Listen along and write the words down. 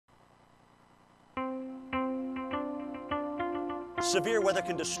Severe weather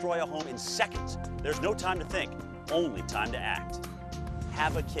can destroy a home in seconds. There's no time to think, only time to act.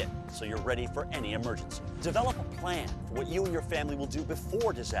 Have a kit so you're ready for any emergency. Develop a plan for what you and your family will do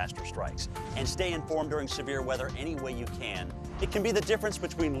before disaster strikes, and stay informed during severe weather any way you can. It can be the difference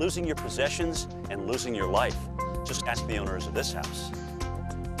between losing your possessions and losing your life. Just ask the owners of this house.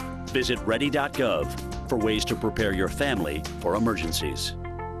 Visit ready.gov for ways to prepare your family for emergencies.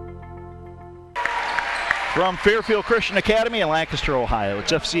 From Fairfield Christian Academy in Lancaster, Ohio,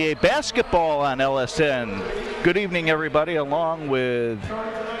 it's FCA basketball on LSN. Good evening, everybody, along with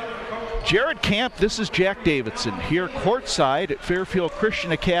Jared Camp. This is Jack Davidson here courtside at Fairfield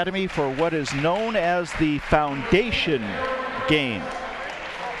Christian Academy for what is known as the Foundation Game.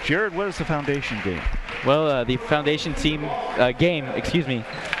 Jared, what is the Foundation Game? Well, the Foundation team game,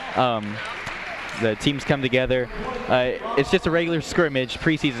 the teams come together. It's just a regular scrimmage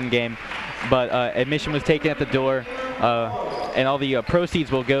preseason game, but admission was taken at the door, and all the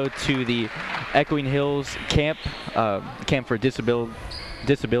proceeds will go to the Echoing Hills camp for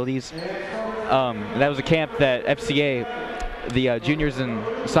disabilities. That was a camp that FCA, the juniors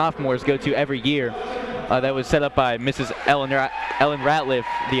and sophomores, go to every year. That was set up by Mrs. Ellen Ratliff,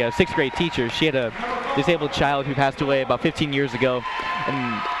 the 6th grade teacher. She had a disabled child who passed away about 15 years ago,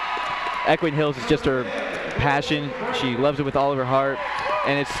 and Echoing Hills is just her passion. She loves it with all of her heart,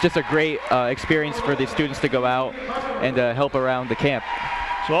 and it's just a great experience for the students to go out and help around the camp.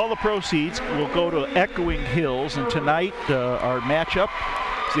 So all the proceeds will go to Echoing Hills, and tonight our matchup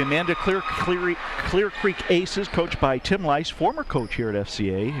is the Amanda Clear Creek Aces, coached by Tim Lice, former coach here at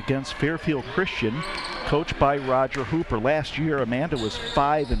FCA, against Fairfield Christian, coached by Roger Hooper. Last year, Amanda was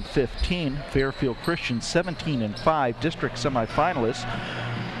 5-15, Fairfield Christian 17-5, district semifinalists.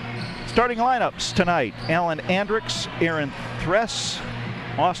 Starting lineups tonight: Alan Andricks, Aaron Thress,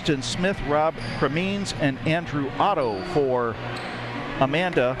 Austin Smith, Rob Cremines, and Andrew Otto. For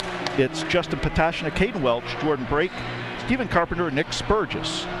Amanda, it's Justin Patashnik, Caden Welch, Jordan Brake, Stephen Carpenter, and Nick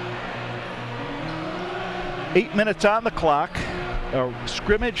Spurgis. 8 minutes on the clock.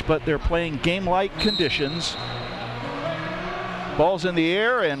 Scrimmage, but they're playing game-like conditions. Ball's in the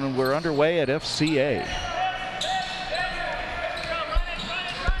air, and we're underway at FCA.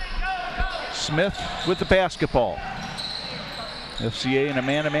 Smith with the basketball. FCA in a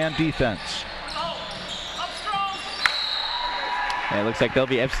man-to-man defense. And it looks like they'll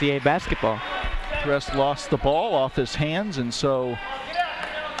be FCA basketball. Thress lost the ball off his hands, and so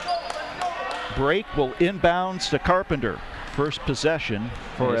Brake will inbounds to Carpenter. First possession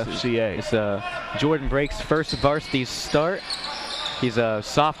for FCA. It's Jordan Brake's first varsity start. He's a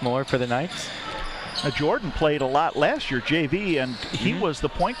sophomore for the Knights. Jordan played a lot last year, JV, and he was the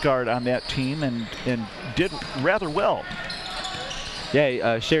point guard on that team and did rather well.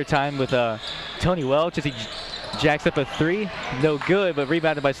 Yeah, shared time with Tony Welch as he jacks up a three. No good, but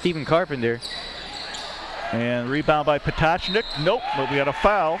rebounded by Stephen Carpenter. And rebound by Patashnik. Nope, but we got a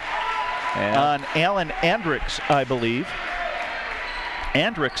foul on Alan Andricks, I believe.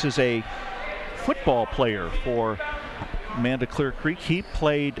 Andricks is a football player for Amanda Clear Creek. He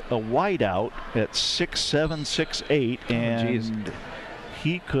played a wideout at 6'7", 6'8", and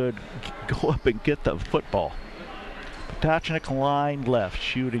he could go up and get the football. Patashnik line left,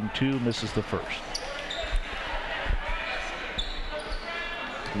 shooting 2, misses the first.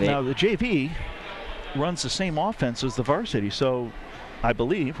 Now the JV runs the same offense as the varsity, so I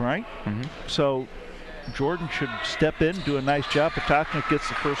believe, right? So Jordan should step in, do a nice job. Patashnik gets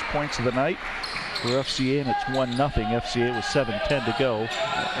the first points of the night for FCA, and it's 1-0. FCA with 7:10 to go.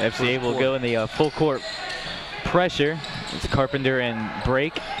 FCA will go in the full court pressure. It's Carpenter and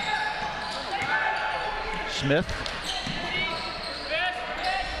Brake. Smith.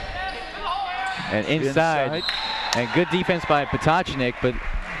 And inside. And good defense by Patashnik, but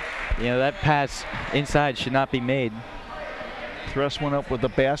you know that pass inside should not be made. Thress went up with the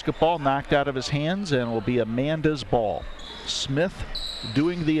basketball, knocked out of his hands, and will be Amanda's ball. Smith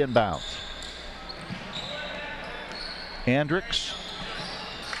doing the inbounds. Andricks,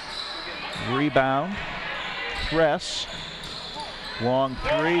 rebound, Thress, long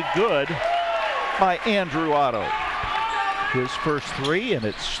three, good by Andrew Otto. His first three, and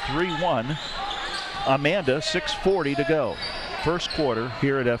it's 3-1. Amanda, 6:40 to go. First quarter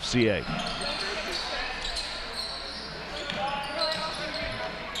here at FCA.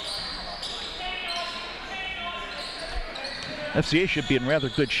 FCA should be in rather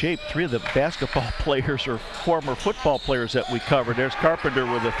good shape. 3 of the basketball players are former football players that we covered. There's Carpenter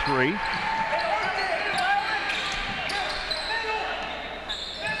with a 3.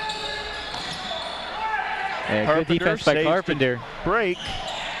 And good defense by Carpenter. Break.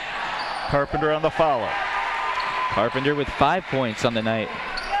 Carpenter on the follow. Carpenter with 5 points on the night.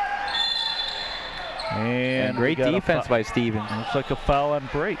 And great defense by Steven. Looks like a foul on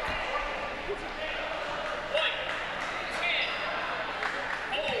break.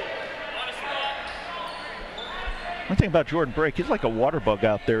 One thing about Jordan Brake, he's like a water bug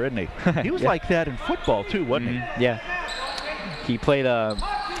out there, isn't he? He was like that in football too, wasn't he? Yeah. He played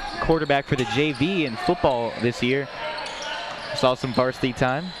quarterback for the JV in football this year. Saw some varsity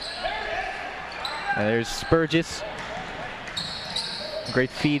time. And there's Spurgis. Great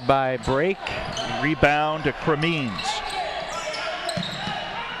feed by Brake. Rebound to Cremines.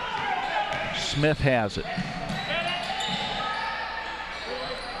 Smith has it.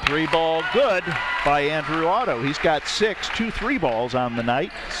 3 ball good by Andrew Otto. He's got 6, 2 3 balls on the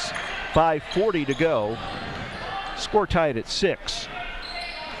night. 5:40 to go. Score tied at 6.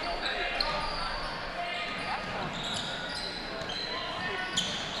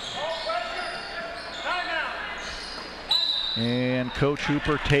 And Coach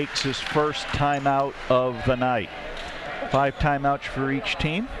Hooper takes his first timeout of the night. 5 timeouts for each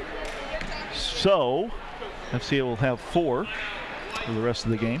team. So FCA will have 4 for the rest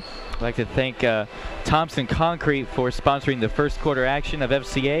of the game. I'd like to thank Thompson Concrete for sponsoring the first quarter action of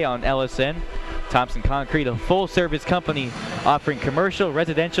FCA on LSN. Thompson Concrete, a full-service company offering commercial,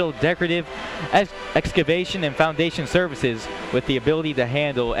 residential, decorative, excavation, and foundation services with the ability to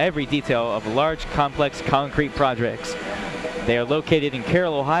handle every detail of large, complex concrete projects. They are located in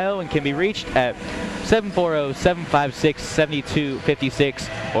Carroll, Ohio, and can be reached at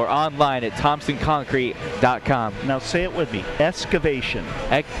 740-756-7256 or online at thompsonconcrete.com. Now say it with me. Excavation.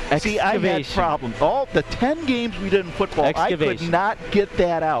 See, I had problems. All the 10 games we did in football, I could not get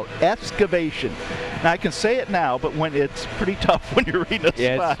that out. Excavation. Now I can say it now, but when it's pretty tough when you're reading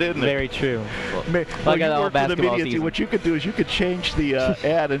a spot, isn't it? Very true. Well, you work for the media. What you could do is you could change the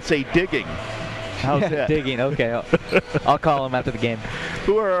ad and say digging. How's that? Digging, okay. I'll call him after the game.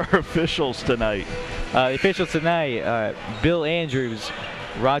 Who are our officials tonight? The officials tonight, Bill Andrews,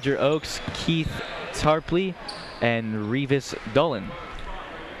 Roger Oakes, Keith Tarpley, and Revis Dolan.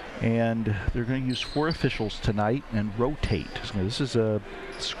 And they're going to use 4 officials tonight and rotate. So this is a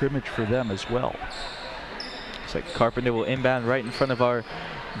scrimmage for them as well. Looks like Carpenter will inbound right in front of our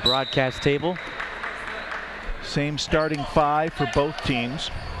broadcast table. Same starting 5 for both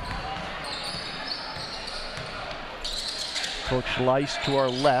teams. Coach Lice to our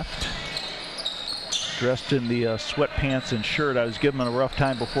left, dressed in the sweatpants and shirt. I was giving him a rough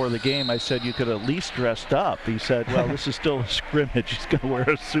time before the game. I said, you could at least dressed up. He said, well, this is still a scrimmage. He's going to wear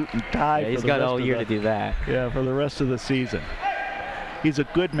a suit and tie. Yeah, he's got all year to do that. Yeah, for the rest of the season. He's a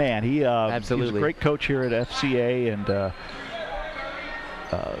good man. Absolutely. He's a great coach here at FCA and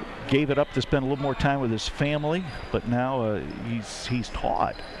gave it up to spend a little more time with his family, but now he's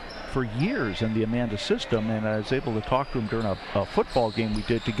taught for years in the Amanda system, and I was able to talk to him during a football game we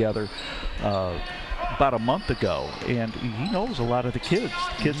did together about a month ago, and he knows a lot of the kids.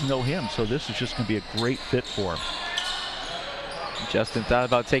 The kids know him, so this is just going to be a great fit for him. Justin thought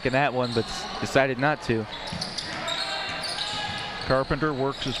about taking that one, but decided not to. Carpenter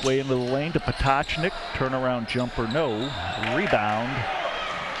works his way into the lane to Potachnik. Turnaround jumper, no. Rebound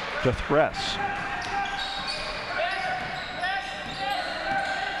to Thress.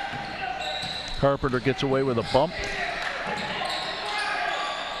 Carpenter gets away with a bump.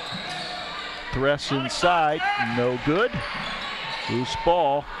 Thress inside, no good. Loose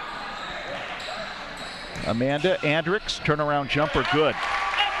ball. Amanda Andricks, turnaround jumper, good.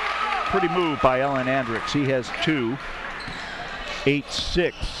 Pretty move by Ellen Andricks. He has 2.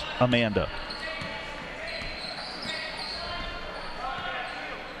 8-6, Amanda.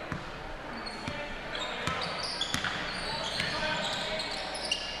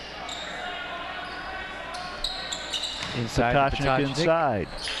 Potachnik inside.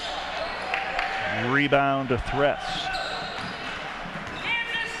 Rebound to Thress.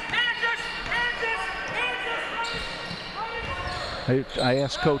 I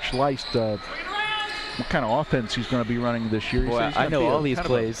asked Coach Lice what kind of offense he's going to be running this year. Boy, I know all these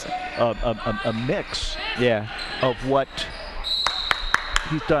plays. A mix, yeah, of what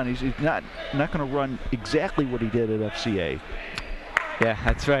he's done. He's not going to run exactly what he did at FCA. Yeah,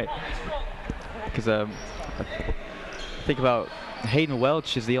 that's right. Because think about Hayden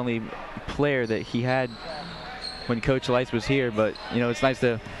Welch is the only player that he had when Coach Lice was here, but you know, it's nice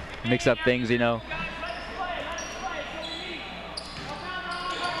to mix up things, you know.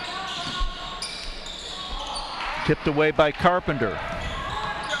 Tipped away by Carpenter.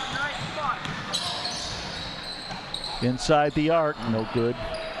 Inside the arc, no good.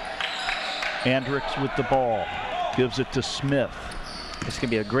 Andricks with the ball. Gives it to Smith. It's going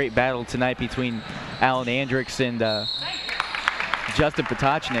to be a great battle tonight between Alan Andricks and Justin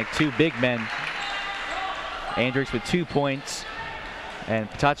Potocnik, two big men. Andricks with 2 points and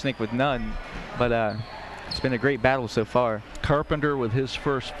Potocnik with none. But it's been a great battle so far. Carpenter with his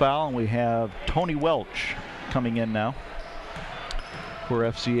first foul, and we have Tony Welch coming in now for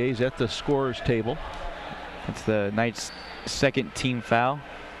FCA's at the scorer's table. It's the night's second team foul.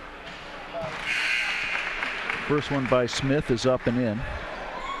 First one by Smith is up and in.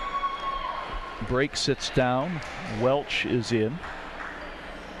 Brake sits down. Welch is in.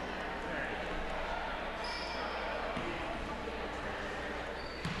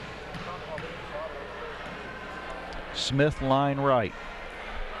 Smith line right.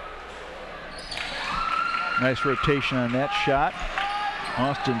 Nice rotation on that shot.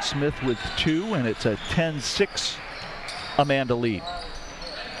 Austin Smith with 2, and it's a 10-6 Amanda lead.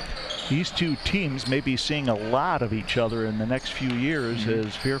 These two teams may be seeing a lot of each other in the next few years,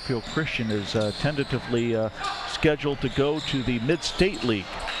 as Fairfield Christian is tentatively scheduled to go to the Mid-State League.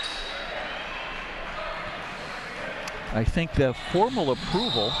 I think the formal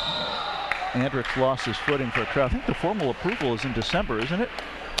approval, Andricks lost his footing for a crowd. I think the formal approval is in December, isn't it?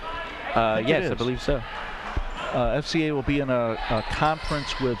 Yes, I believe so. FCA will be in a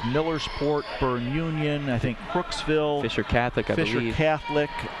conference with Millersport, Bern Union, I think Crooksville, Fisher Catholic, I believe. Fisher Catholic,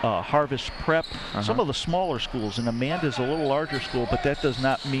 Harvest Prep, some of the smaller schools. And Amanda's a little larger school, but that does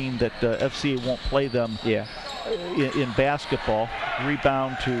not mean that FCA won't play them in basketball.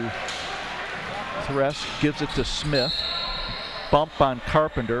 Rebound to Thress, gives it to Smith. Bump on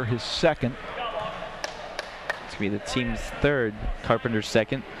Carpenter, his second. It's going to be the team's third, Carpenter's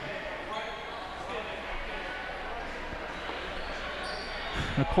second.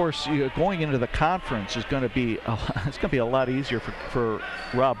 Of course, going into the conference is going to be a lot easier for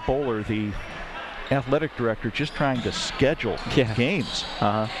Rob Bowler, the athletic director, just trying to schedule games.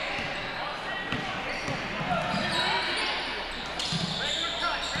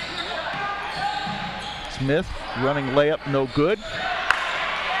 Smith running layup, no good.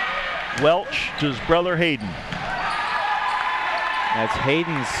 Welch to his brother Hayden. That's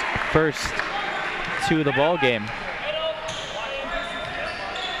Hayden's first 2 of the ball game.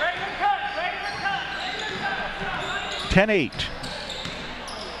 (10-8).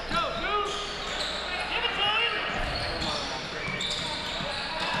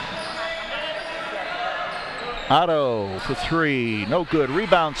 Otto for 3, no good.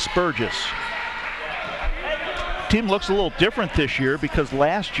 Rebound Spurgis. Team looks a little different this year because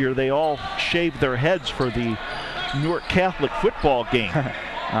last year they all shaved their heads for the Newark Catholic football game.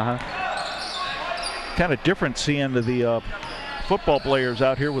 Kind of different seeing the football players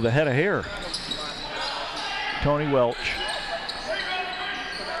out here with a head of hair. Tony Welch.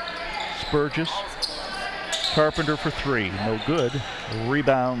 Spurgis. Carpenter for 3, no good.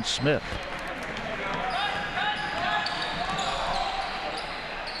 Rebound Smith.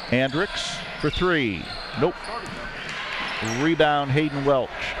 Andricks for 3, nope. Rebound Hayden Welch.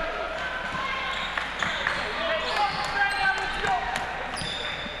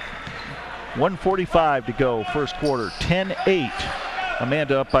 .145 to go, first quarter. 10-8.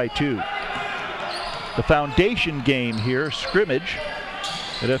 Amanda up by 2. The foundation game here, scrimmage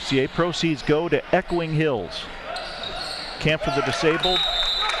at FCA. Proceeds go to Echoing Hills. Camp for the disabled.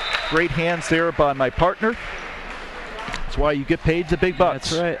 Great hands there by my partner. That's why you get paid the big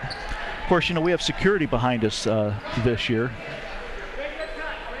bucks. That's right. Of course, we have security behind us this year.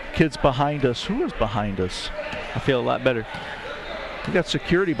 Kids behind us. Who is behind us? I feel a lot better. We got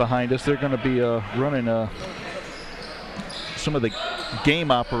security behind us. They're going to be running some of the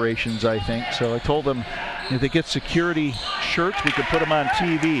game operations, I think. So I told them if they get security shirts, we could put them on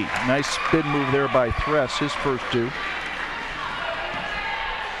TV. Nice spin move there by Thress, his first 2.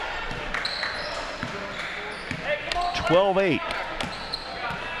 (12-8).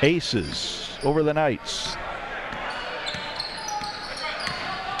 Aces over the Knights.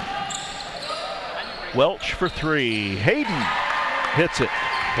 Welch for 3. Hayden hits it.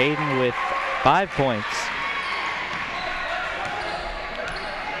 Hayden with 5 points.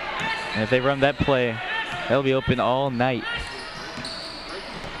 And if they run that play, they'll be open all night.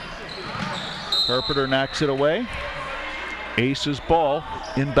 Carpenter knocks it away. Aces ball,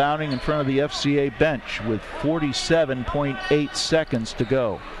 inbounding in front of the FCA bench with 47.8 seconds to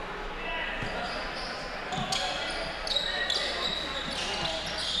go.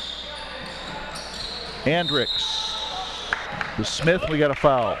 Andricks. To Smith, we got a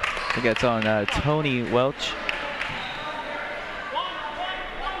foul. I think that's on Tony Welch.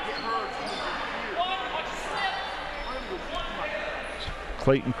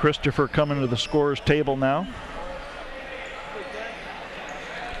 Clayton Christopher coming to the scorer's table now.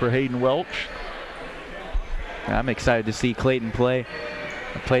 for Hayden Welch. I'm excited to see Clayton play.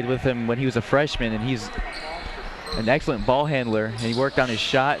 I played with him when he was a freshman, and he's an excellent ball handler, and he worked on his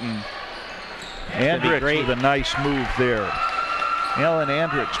shot. And Andricks with a nice move there. Alan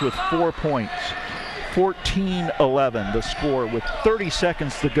Andricks with 4 points. 14-11 the score with 30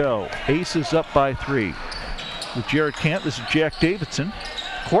 seconds to go. Aces up by 3. With Jared Camp, this is Jack Davidson,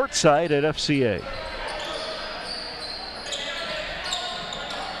 courtside at FCA.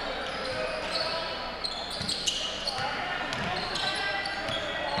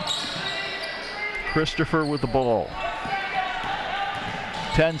 Christopher with the ball.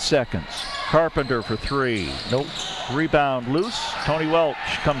 10 seconds. Carpenter for 3. Nope. Rebound loose. Tony Welch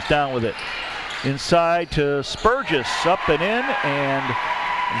comes down with it. Inside to Spurgis, up and in, and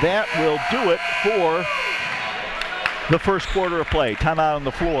that will do it for the first quarter of play. Timeout on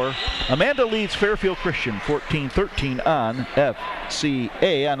the floor. Amanda leads Fairfield Christian 14-13 on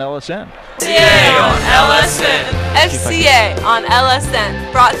FCA on LSN. FCA on LSN. FCA on LSN.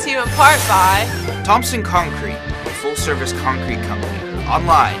 Brought to you in part by Thompson Concrete, a full-service concrete company.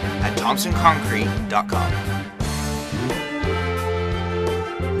 Online at thompsonconcrete.com.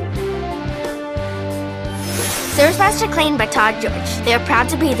 Service Master Clean by Todd George. They are proud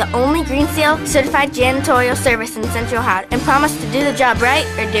to be the only Green Seal certified janitorial service in Central Ohio and promise to do the job right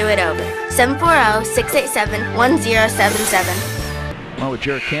or do it over. 740-687-1077. Well, with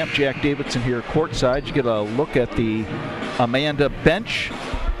Jared Camp, Jack Davidson here courtside. You get a look at the Amanda bench.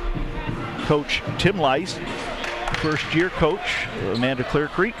 Coach Tim Lice, first-year coach, Amanda Clear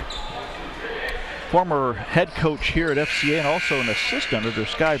Creek. Former head coach here at FCA and also an assistant under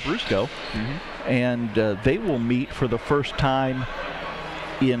Sky Brusco. And they will meet for the first time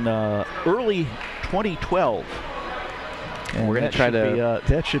in early 2012. And we're going to try to...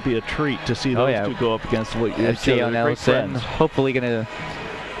 that should be a treat to see those two go up against what FCA on LSN. Hopefully going to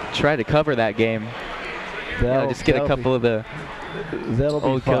try to cover that game. Just get a couple of the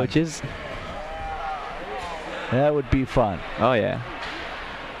old coaches. That would be fun. Oh, yeah.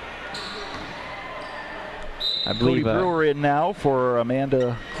 I believe Cody Brewer in now for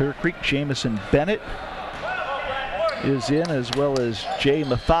Amanda Clear Creek. Jamison Bennett is in, as well as Jay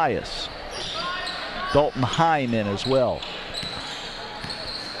Mathias. Dalton Heim in as well.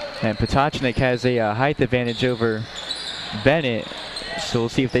 And Potocnik has a height advantage over Bennett, so we'll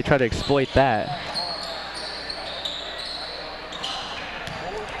see if they try to exploit that.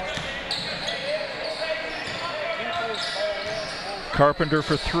 Carpenter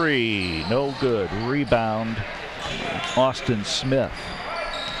for 3, no good. Rebound, Austin Smith.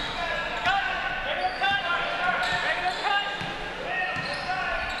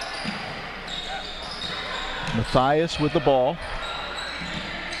 Mathias with the ball.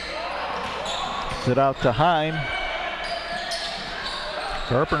 Sit out to Heim.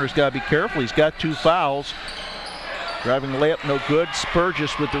 Carpenter's got to be careful. He's got 2 fouls. Driving the layup, no good.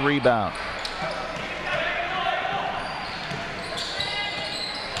 Spurgis with the rebound.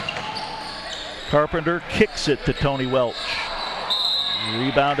 Carpenter kicks it to Tony Welch.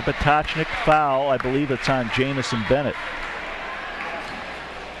 Rebound to Potocnik, foul. I believe it's on Jamison Bennett.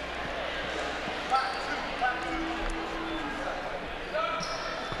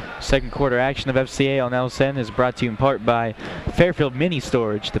 Second quarter action of FCA on LSN is brought to you in part by Fairfield Mini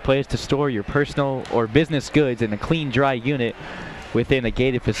Storage, the place to store your personal or business goods in a clean, dry unit within a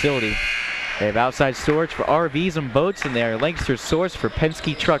gated facility. They have outside storage for RVs and boats, and they are Lancaster's source for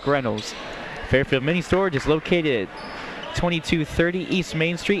Penske truck rentals. Fairfield Mini Storage is located at 2230 East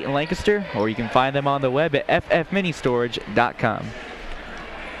Main Street in Lancaster, or you can find them on the web at ffministorage.com.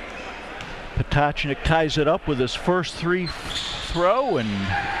 Potocnik ties it up with his first 3 throw and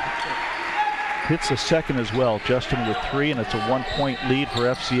hits a second as well. Justin with 3, and it's a 1-point lead for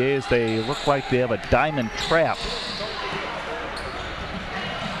FCA as they look like they have a diamond trap.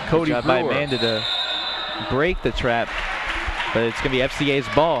 Cody Good job Brewer. by Amanda to break the trap, but it's going to be FCA's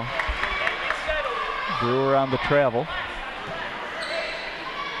ball. Brewer on the travel.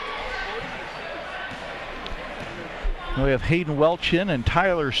 We have Hayden Welch in and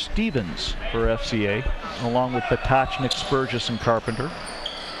Tyler Stevens for FCA, along with Potocnik, Spurgis, and Carpenter.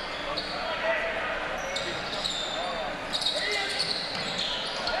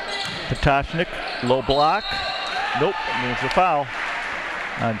 Potocnik, low block. Nope, there's a foul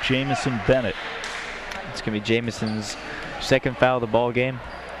on Jamison Bennett. It's going to be Jamison's second foul of the ball game.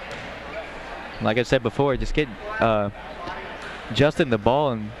 Like I said before, just get Justin the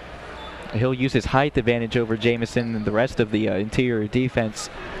ball, and he'll use his height advantage over Jamison and the rest of the interior defense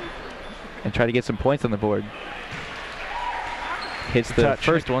and try to get some points on the board. Hits the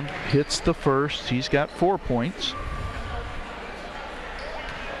first one. Hits the first. He's got 4 points.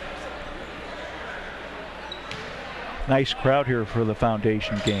 Nice crowd here for the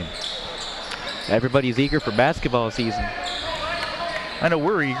Foundation game. Everybody's eager for basketball season. I know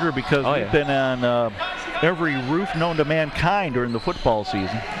we're eager because we've been on every roof known to mankind during the football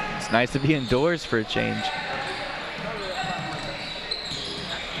season. It's nice to be indoors for a change.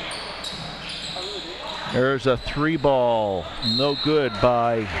 There's a 3-ball, no good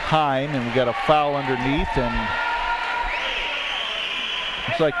by Heim, and we got a foul underneath, and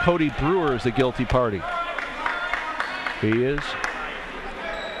looks like Cody Brewer is the guilty party. He is.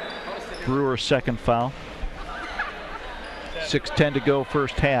 Brewer's second foul. 6:10 to go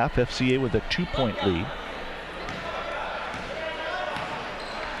first half. FCA with a 2-point lead.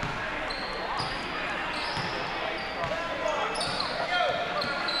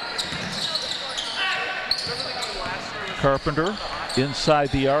 Carpenter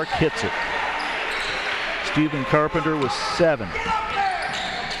inside the arc, hits it. Stephen Carpenter with 7.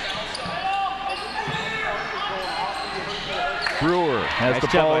 Brewer has the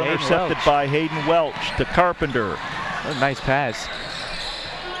ball intercepted by Hayden Welch to Carpenter. What a nice pass.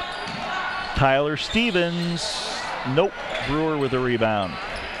 Tyler Stevens. Nope. Brewer with a rebound.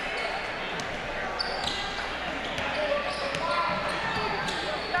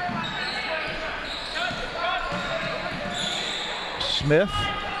 Smith.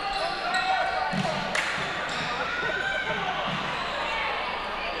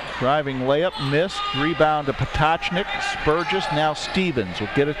 Driving layup, missed. Rebound to Potachnik. Spurgis, now Stevens will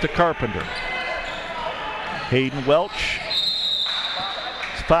get it to Carpenter. Hayden Welch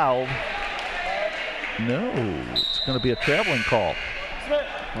is fouled. No, it's going to be a traveling call.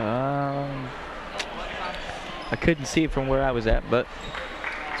 I couldn't see it from where I was at, but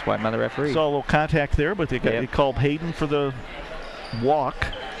that's why I'm not the referee. Saw a little contact there, but they called Hayden for the walk.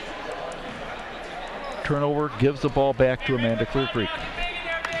 Turnover gives the ball back to Amanda Clear Creek.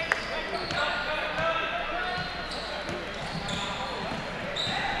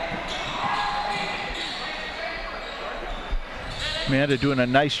 Amanda doing a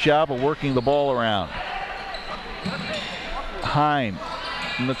nice job of working the ball around. Heim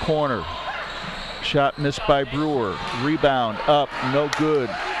in the corner. Shot missed by Brewer. Rebound up, no good.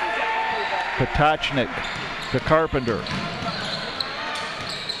 Potachnik to Carpenter.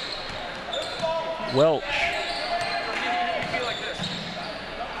 Welch.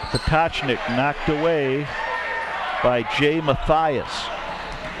 Potachnik knocked away by Jay Mathias.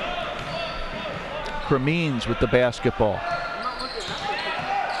 Cremines with the basketball.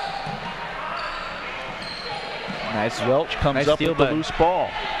 Nice. Welch comes up with the loose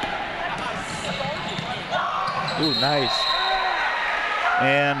ball. Ooh, nice.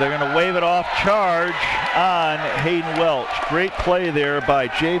 And they're going to wave it off charge on Hayden Welch. Great play there by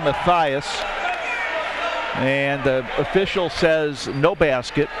Jay Mathias. And the official says no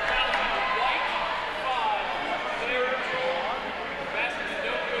basket.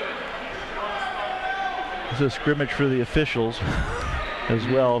 This is a scrimmage for the officials as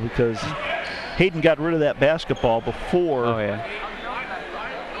well, because Hayden got rid of that basketball before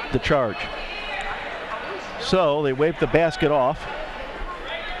the charge. So they waved the basket off.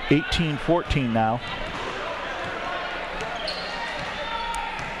 18-14 now.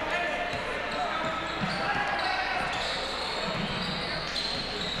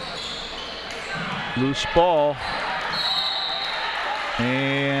 Loose ball.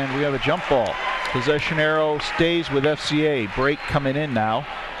 And we have a jump ball. Possession arrow stays with FCA. Break coming in now.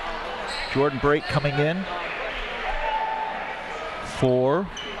 Jordan Brake coming in for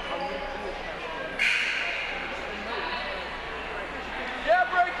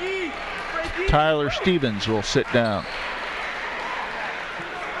Tyler Stevens will sit down.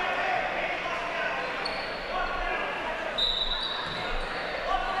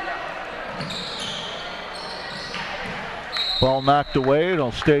 Ball knocked away.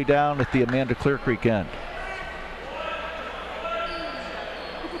 It'll stay down at the Amanda Clear Creek end.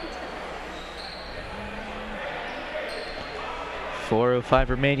 .405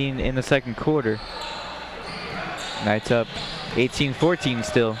 remaining in the second quarter. Knights up 18-14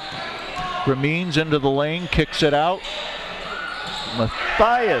 still. Ramines into the lane, kicks it out.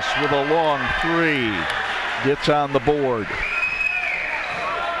 Mathias with a long 3. Gets on the board.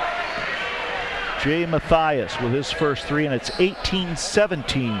 Jay Mathias with his first 3, and it's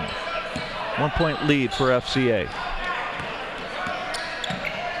 18-17. 1-point lead for FCA.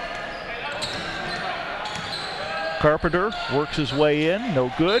 Carpenter works his way in,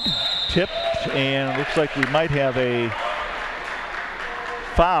 no good. Tipped, and looks like we might have a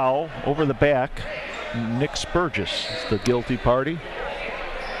foul over the back. Nick Spurgis is the guilty party.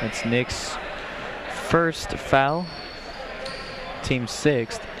 That's Nick's first foul, team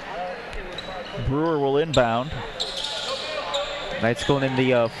 6th. Brewer will inbound. Knights going in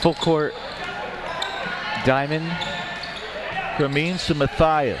the full court diamond. Cremines to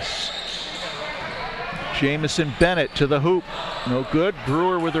Matthias. Jamison Bennett to the hoop. No good.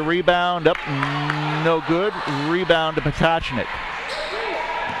 Brewer with a rebound. Up. No good. Rebound to Potachnik.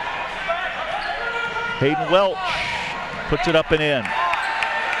 Hayden Welch puts it up and in.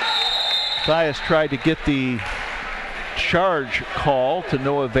 Matthias tried to get the charge call to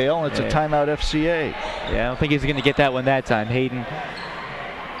no avail, and it's a timeout FCA. Yeah, I don't think he's going to get that one that time. Hayden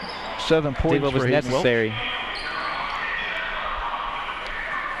 7 points did what was for Hayden necessary. Welch.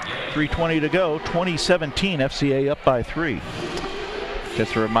 3:20 to go. 20-17. FCA up by 3.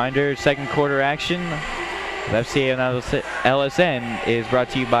 Just a reminder, second quarter action of FCA on LSN is brought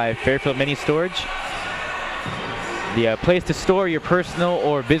to you by Fairfield Mini Storage. The place to store your personal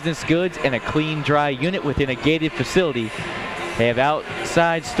or business goods in a clean, dry unit within a gated facility. They have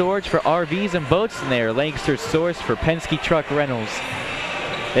outside storage for RVs and boats, and they are Lancaster's source for Penske truck rentals.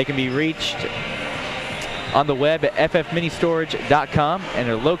 They can be reached on the web at ffministorage.com, and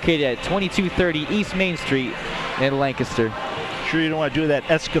are located at 2230 East Main Street in Lancaster. Sure you don't want to do that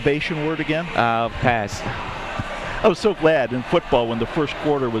excavation word again? Pass. I was so glad in football when the first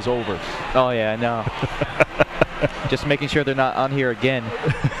quarter was over. Oh yeah, I know. Just making sure they're not on here again.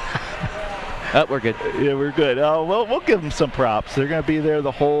 Oh, we're good. Yeah, we're good. Oh, well, we'll give them some props. They're going to be there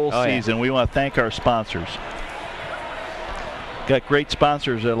the whole season. Yeah. We want to thank our sponsors. Got great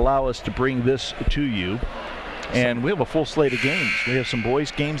sponsors that allow us to bring this to you. And we have a full slate of games. We have some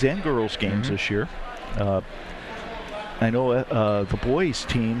boys games and girls games this year. I know the boys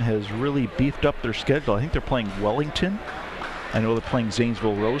team has really beefed up their schedule. I think they're playing Wellington. I know they're playing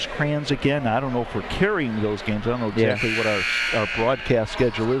Zanesville Rosecrans again. I don't know if we're carrying those games. I don't know exactly what our broadcast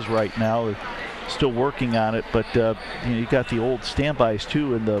schedule is right now. We're still working on it, but you got the old standbys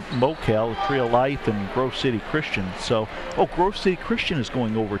too in the MoCal, Tree of Life, and Grove City Christian. So, Grove City Christian is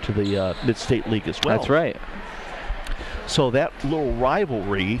going over to the Mid-State League as well. That's right. So that little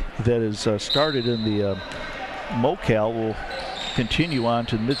rivalry that is started in the MoCal will continue on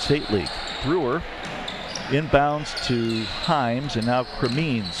to the Mid-State League. Brewer inbounds to Himes, and now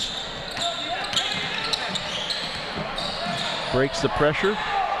Cremines breaks the pressure.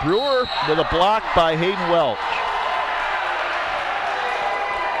 Brewer with a block by Hayden Welch.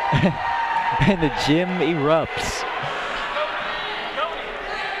 And the gym erupts.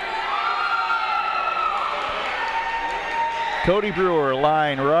 Cody Brewer,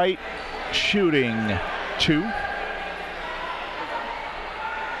 line right, shooting 2.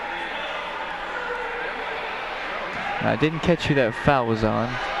 I didn't catch who that foul was on.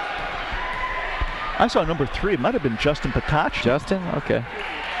 I saw number 3. It might have been Justin Potachnik. Justin? Okay.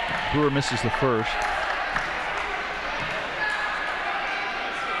 Brewer misses the first.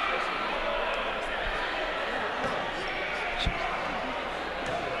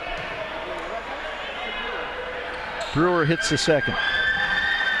 Brewer hits the second.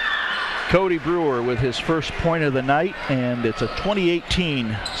 Cody Brewer with his first point of the night, and it's a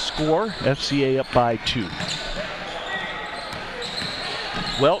 20-18 score. FCA up by 2.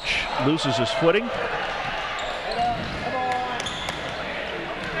 Welch loses his footing.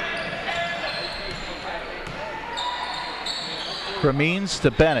 Cremines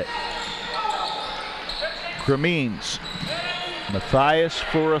to Bennett. Cremines. Matthias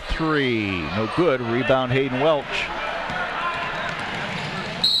for a 3. No good. Rebound Hayden Welch.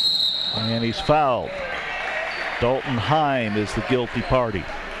 And he's fouled. Dalton Heim is the guilty party.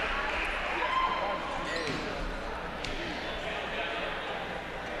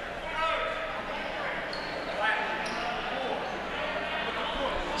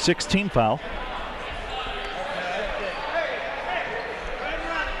 #16 foul.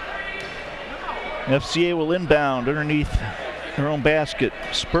 FCA will inbound underneath their own basket.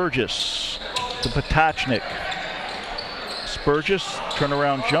 Spurgis to Potachnik. Spurgis,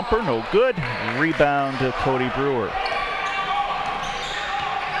 turnaround jumper, no good. Rebound to Cody Brewer.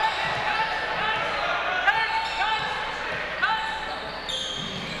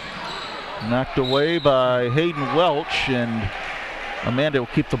 Knocked away by Hayden Welch, and Amanda will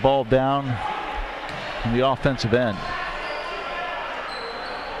keep the ball down in the offensive end.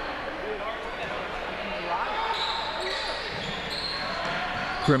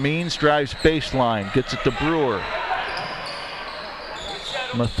 Cremines drives baseline, gets it to Brewer.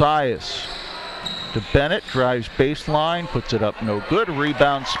 Matthias to Bennett, drives baseline, puts it up, no good.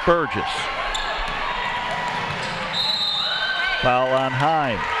 Rebound Spurgis. Foul on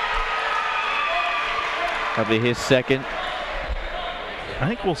Heim. Probably his second. I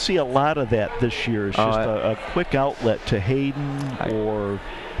think we'll see a lot of that this year. It's just a quick outlet to Hayden or,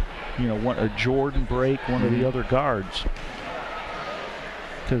 a Jordan break, one of the other guards.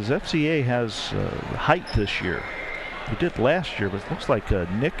 because FCA has height this year. They did last year, but it looks like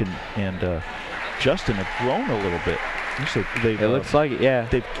Nick and Justin have grown a little bit. It looks like it, yeah.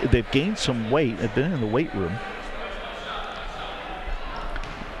 They've gained some weight. They've been in the weight room.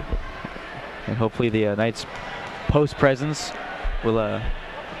 And hopefully the Knights' post presence will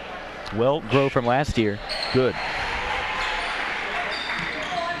grow from last year. Good.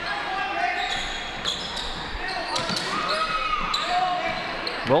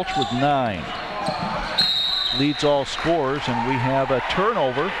 Welch with 9. Leads all scorers, and we have a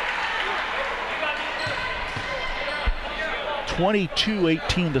turnover.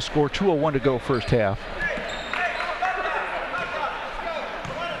 22-18 to score, 2:01 to go first half.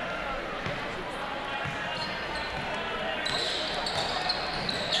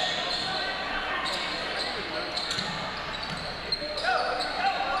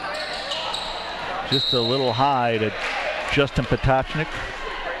 Just a little high to Justin Potocnik.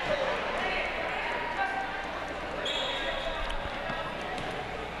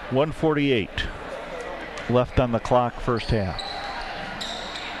 .148 left on the clock, first half.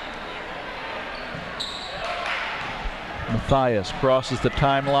 Matthias crosses the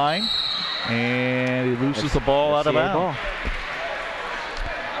timeline and he loses the ball out of bounds.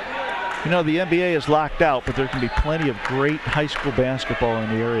 You know, the NBA is locked out, but there can be plenty of great high school basketball in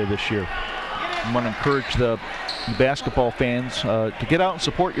the area this year. I want to encourage the basketball fans to get out and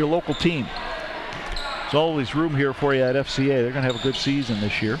support your local team. There's always room here for you at FCA. They're going to have a good season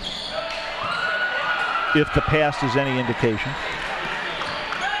this year, if the past is any indication.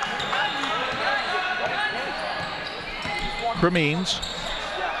 Cremines.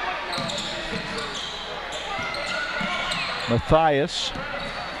 Matthias.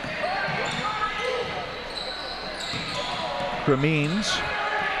 Cremines.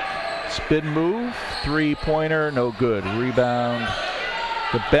 Spin move. Three-pointer. No good. Rebound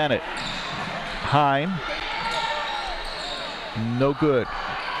to Bennett. Heim. No good.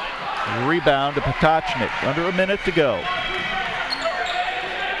 Rebound to Potocnik. Under a minute to go.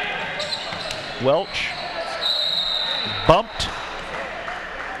 Welch. Bumped.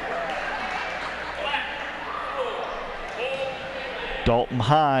 Dalton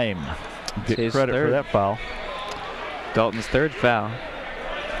Heim. Get credit for that foul. Dalton's third foul.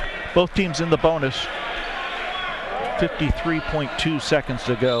 Both teams in the bonus. 53.2 seconds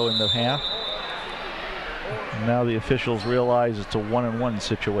to go in the half. Now the officials realize it's a 1-and-1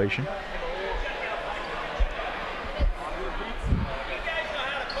 situation.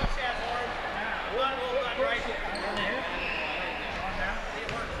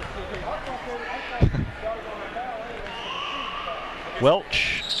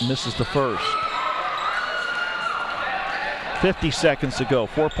 Welch misses the first. 50 seconds to go.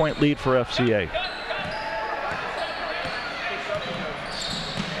 4-point lead for FCA.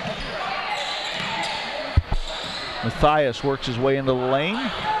 Matthias works his way into the lane.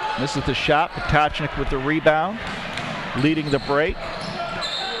 Misses the shot. Potocnik with the rebound. Leading the break.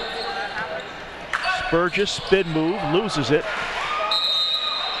 Spurgis, spin move, loses it.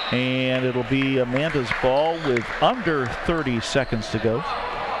 And it'll be Amanda's ball with under 30 seconds to go.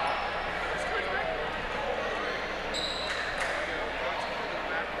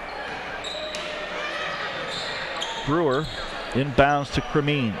 Brewer inbounds to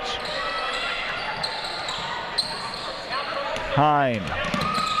Cremines. Heim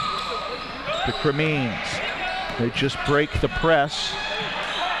to Cremines. They just break the press.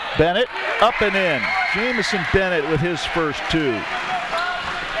 Bennett up and in. Jamison Bennett with his first two.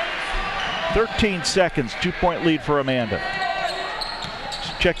 13 seconds, 2-point lead for Amanda.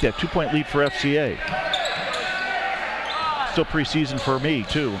 Check that, 2-point lead for FCA. Still preseason for me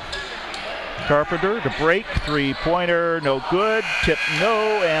too. Carpenter to break, three-pointer, no good, tip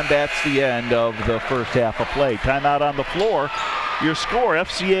no, and that's the end of the first half of play. Timeout on the floor. Your score,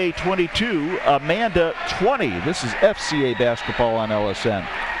 FCA 22, Amanda 20. This is FCA basketball on LSN.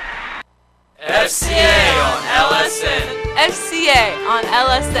 FCA on LSN. FCA on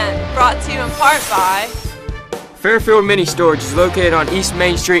LSN, brought to you in part by Fairfield Mini Storage is located on East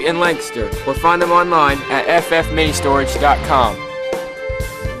Main Street in Lancaster, or find them online at ffministorage.com.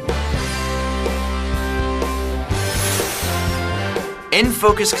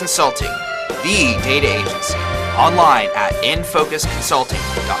 InFocus Consulting, the data agency, online at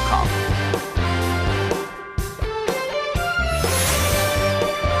infocusconsulting.com.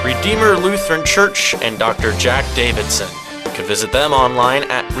 Redeemer Lutheran Church and Dr. Jack Davidson. You can visit them online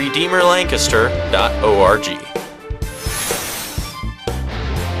at redeemerlancaster.org.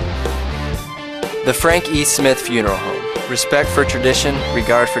 The Frank E. Smith Funeral Home. Respect for tradition,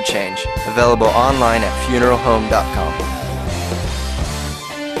 regard for change. Available online at funeralhome.com.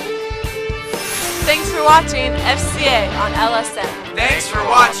 for watching FCA on LSN. Thanks for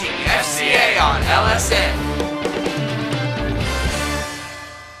watching FCA on LSN.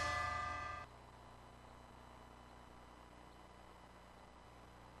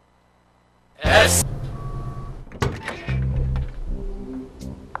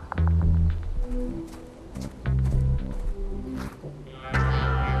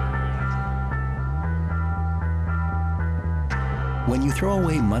 When you throw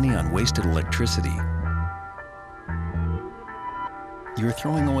away money on wasted electricity, you're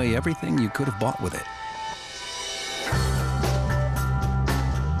throwing away everything you could have bought with it.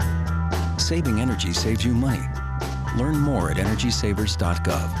 Saving energy saves you money. Learn more at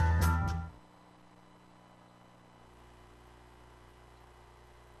EnergySavers.gov.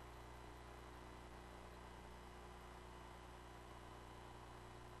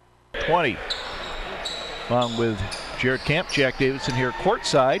 Along with Jared Camp, Jack Davidson here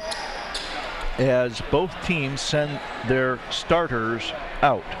courtside as both teams send their starters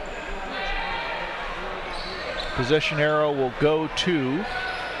out. Possession arrow will go to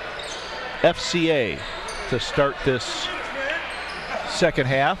FCA to start this second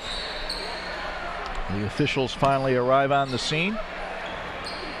half. The officials finally arrive on the scene.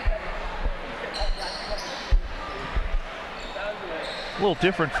 A little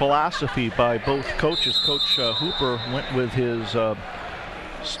different philosophy by both coaches. Coach Hooper went with his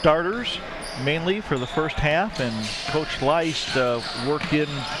starters mainly for the first half, and Coach Leist worked in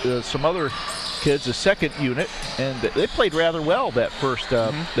some other kids, a second unit, and they played rather well that first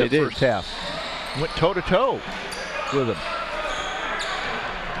first half. Went toe-to-toe with them.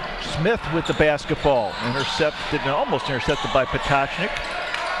 Smith with the basketball, intercepted, almost intercepted by Potocnik.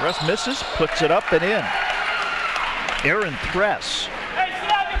 Russ misses, puts it up and in. Aaron Thress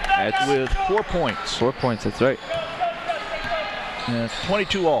with 4 points. 4 points, that's right. And it's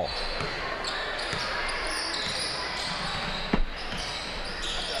 22 all.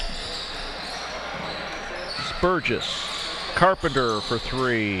 Spurgis. Carpenter for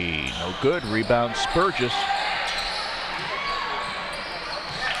three. No good. Rebound Spurgis.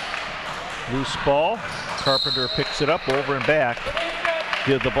 Loose ball. Carpenter picks it up over and back.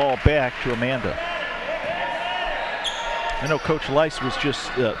 Give the ball back to Amanda. I know Coach Leist was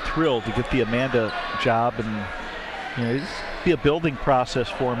just thrilled to get the Amanda job, and it's be a building process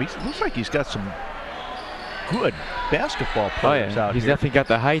for him. He looks like he's got some good basketball players out he's here. Definitely got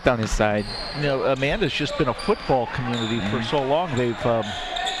the height on his side. Amanda's just been a football community for so long. They've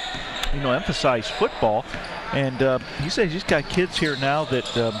emphasized football, and he says he's got kids here now that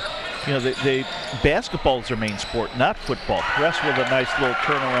they basketball is their main sport, not football. Press with a nice little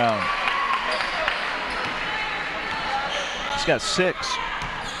turnaround. He's got 6.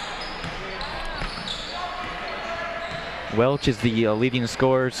 Welch is the leading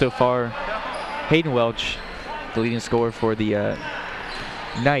scorer so far. Hayden Welch, the leading scorer for the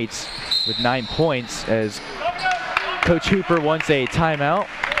Knights, with 9 points, as Coach Hooper wants a timeout.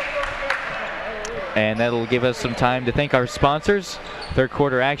 And that'll give us some time to thank our sponsors. Third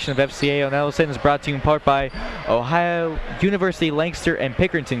quarter action of FCA on LSN is brought to you in part by Ohio University, Lancaster, and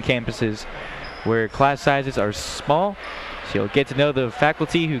Pickerington campuses, where class sizes are small, so you'll get to know the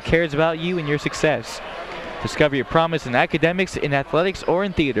faculty who cares about you and your success. Discover your promise in academics, in athletics, or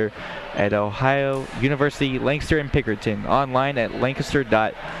in theater at Ohio University, Lancaster, and Pickerington. Online at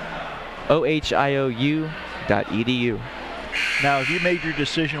lancaster.ohiou.edu. Now, have you made your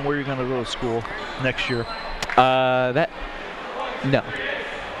decision where you're going to go to school next year? No.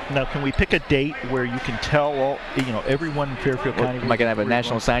 Now, can we pick a date where you can tell everyone in Fairfield County? Am I going to have a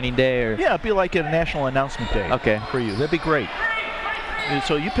national signing day? Or? Yeah, it'd be like a national announcement day. Okay. For you. That'd be great.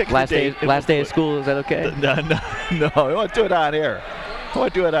 So you pick last the date. Last day of school, is that okay? No, I want to do it on air. I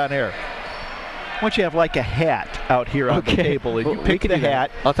want want you to have like a hat out here on the table, and you pick the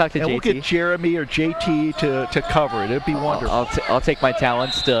hat. I'll talk to JT. And we'll get Jeremy or JT to cover it. It'd be wonderful. I'll take my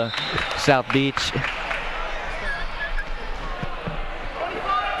talents to South Beach.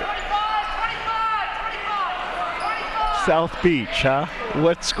 South Beach, huh?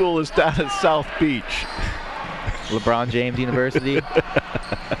 What school is down at South Beach? LeBron James University.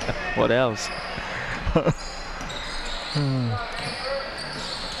 What else?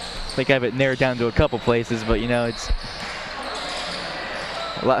 I think I have it narrowed down to a couple places, but it's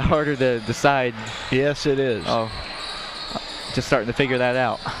a lot harder to decide. Yes, it is. Oh, just starting to figure that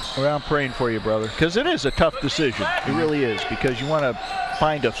out. Well, I'm praying for you, brother, because it is a tough decision. It really is, because you want to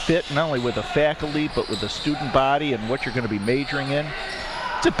find a fit not only with the faculty but with the student body and what you're going to be majoring in.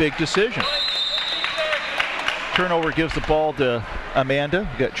 It's a big decision. Turnover gives the ball to Amanda.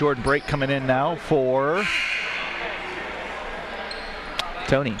 We've got Jordan Brake coming in now for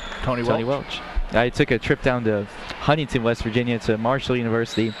Tony Welch. I took a trip down to Huntington, West Virginia, to Marshall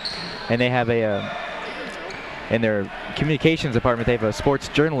University, and they have in their communications department, they have a sports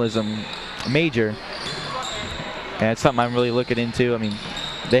journalism major, and it's something I'm really looking into. I mean,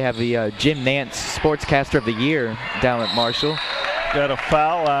 they have the Jim Nance Sportscaster of the Year down at Marshall. Got a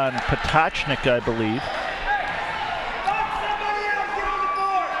foul on Potachnik, I believe.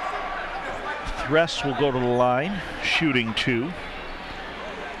 Thress will go to the line, shooting 2.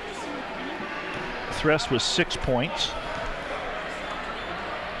 Thress was 6 points.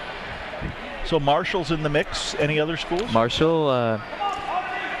 So Marshall's in the mix. Any other schools? Marshall,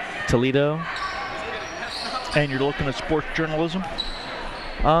 Toledo. And you're looking at sports journalism?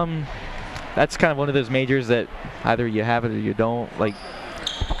 That's kind of one of those majors that either you have it or you don't. Like,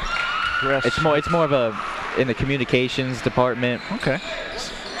 it's more of a in the communications department. Okay.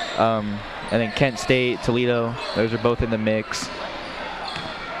 And then Kent State, Toledo, those are both in the mix.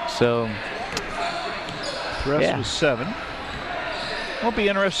 So, Thress was 7. It'll be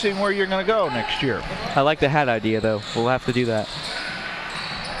interesting where you're going to go next year. I like the hat idea, though. We'll have to do that.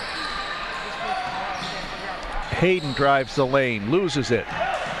 Hayden drives the lane, loses it.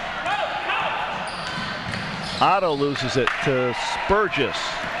 Otto loses it to Spurgis.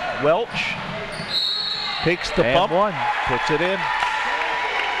 Welch takes the bump, puts it in.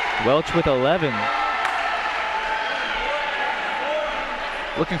 Welch with 11.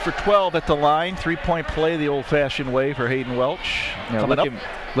 Looking for 12 at the line. 3-point play the old-fashioned way for Hayden Welch.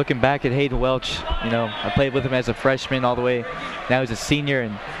 Looking back at Hayden Welch, I played with him as a freshman all the way. Now he's a senior,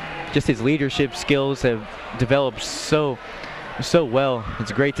 and just his leadership skills have developed so well.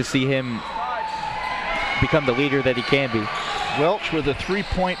 It's great to see him become the leader that he can be. Welch with a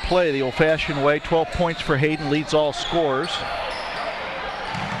 3-point play the old-fashioned way. 12 points for Hayden, leads all scores.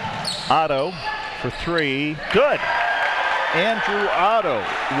 Otto for 3. Good. Andrew Otto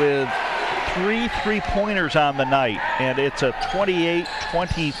with 3 3-pointers on the night, and it's a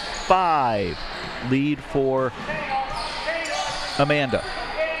 28-25 lead for Amanda.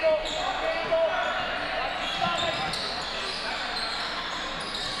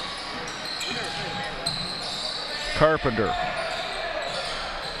 Carpenter.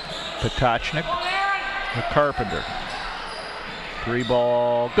 Potachnik. Carpenter. 3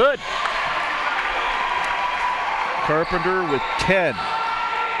 ball. Good. Carpenter with 10.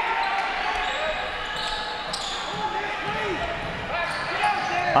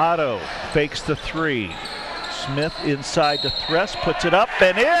 Otto fakes the 3. Smith inside to Thress, puts it up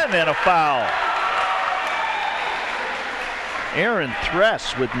and in, and a foul. Aaron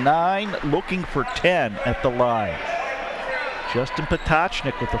Thress with 9, looking for 10 at the line. Justin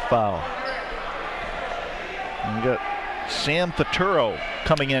Potachnik with the foul. And we got Sam Faturo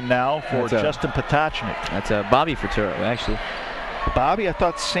coming in now for Justin Potachnik. That's Bobby Faturo, actually. Bobby, I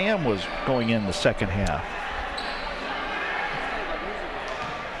thought Sam was going in the second half.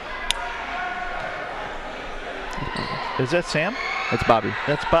 Is that Sam? It's Bobby.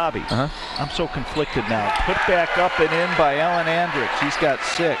 That's Bobby. I'm so conflicted now. Put back up and in by Alan Andricks. He's got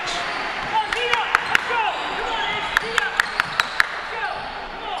 6.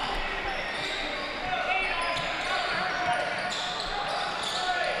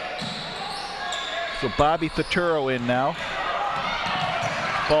 So Bobby Faturo in now.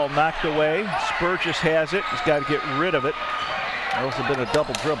 Ball knocked away. Spurgis has it. He's got to get rid of it. That must have been a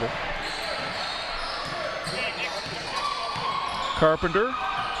double dribble. Carpenter.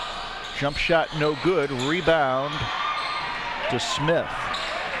 Jump shot no good. Rebound to Smith.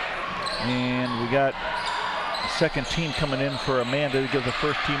 And we got the second team coming in for Amanda to give the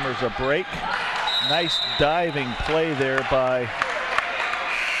first teamers a break. Nice diving play there by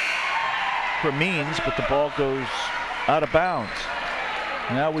Cremines, but the ball goes out of bounds.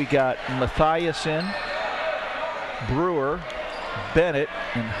 Now we got Matthias in, Brewer, Bennett,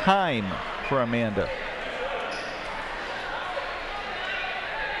 and Heim for Amanda.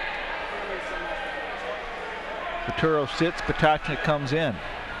 Faturo sits, Potachnik comes in.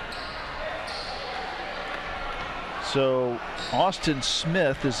 So Austin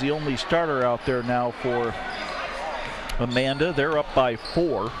Smith is the only starter out there now for Amanda. They're up by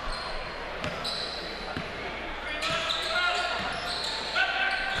 4.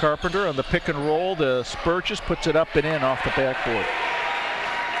 Carpenter on the pick and roll. The Spurgis puts it up and in off the backboard.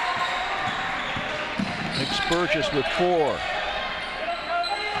 Nick Spurgis with 4.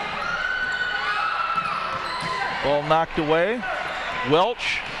 Ball knocked away.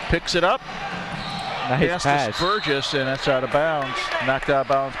 Welch picks it up. Nice pass to Spurgis, and that's out of bounds. Knocked out of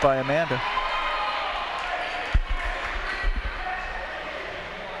bounds by Amanda.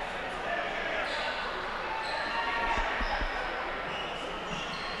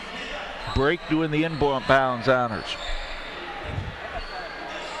 Break doing the inbounds honors.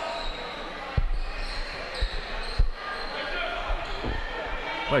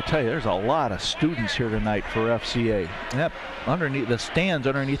 Well, I tell you, there's a lot of students here tonight for FCA. Yep, underneath the stands,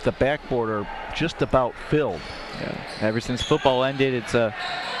 underneath the backboard are just about filled. Yeah. Ever since football ended, it's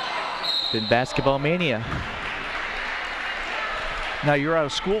been basketball mania. Now you're out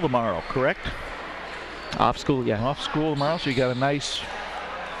of school tomorrow, correct? Off school, yeah. Off school tomorrow, so you got a nice.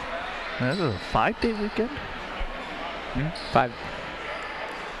 This is a 5-day weekend. 5.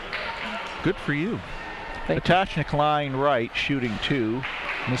 Good for you. Patachnik line right, shooting 2.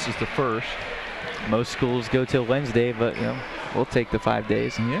 Misses the first. Most schools go till Wednesday, but you know, we'll take the 5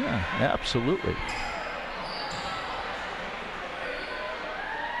 days. Yeah, absolutely.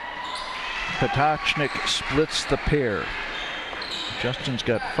 Patachnik splits the pair. Justin's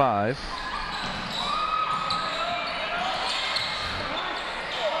got 5.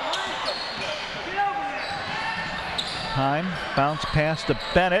 Time, bounce pass to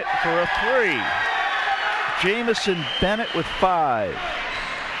Bennett for a 3. Jamison Bennett with 5.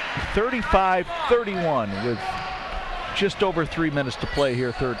 35-31 with just over 3 minutes to play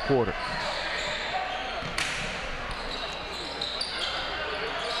here, third quarter.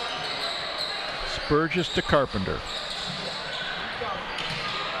 Spurgis to Carpenter.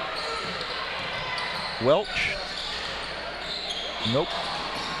 Welch. Nope.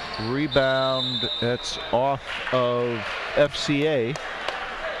 Rebound, that's off of FCA.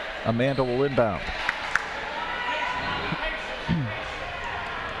 Amanda will inbound.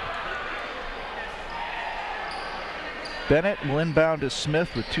 Bennett will inbound to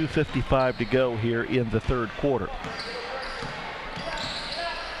Smith with 2:55 to go here in the third quarter.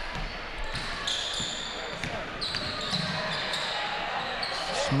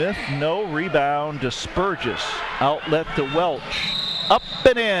 Smith, no. Rebound to Spurgis. Outlet to Welch. Up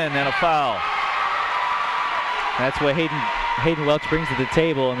and in, and a foul. That's what Hayden Welch brings to the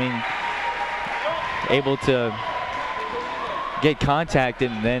table. I mean, able to get contact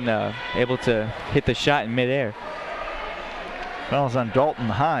and then able to hit the shot in midair. Foul's on Dalton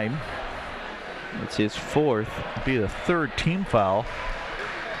Heim. It's his 4th. It'll be the 3rd team foul.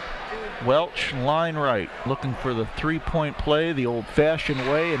 Welch, line right, looking for the 3-point play the old-fashioned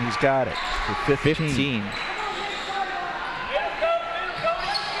way, and he's got it for 15.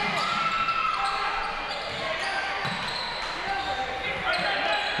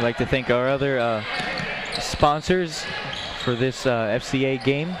 I'd like to thank our other sponsors for this FCA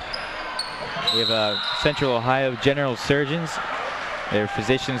game. We have Central Ohio General Surgeons. They're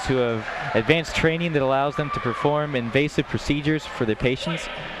physicians who have advanced training that allows them to perform invasive procedures for their patients.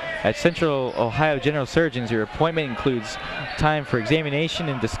 At Central Ohio General Surgeons, your appointment includes time for examination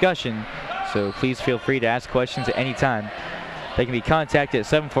and discussion, so please feel free to ask questions at any time. They can be contacted at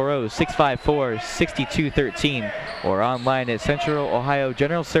 740-654-6213 or online at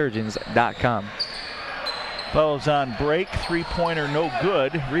centralohiogeneralsurgeons.com. Foul's on Break, 3-pointer no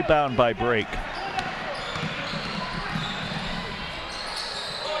good, rebound by Break.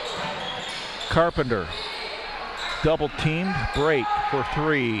 Carpenter, double teamed, Break for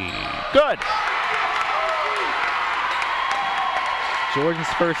 3, good! Jordan's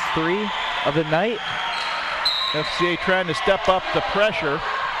first 3 of the night. FCA trying to step up the pressure.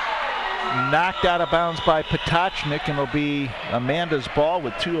 Knocked out of bounds by Patachnik, and it'll be Amanda's ball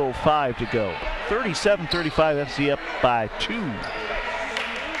with 2:05 to go. 37-35, FCA up by 2.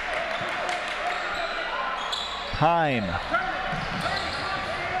 Heim.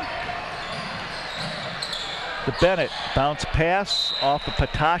 The Bennett bounce pass off of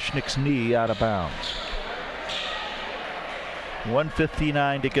Patachnik's knee, out of bounds.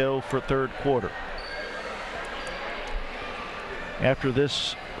 1:59 to go for third quarter. After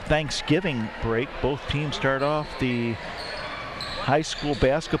this Thanksgiving break, both teams start off the high school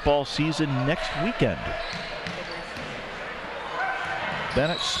basketball season next weekend.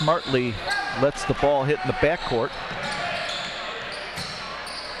 Bennett smartly lets the ball hit in the backcourt.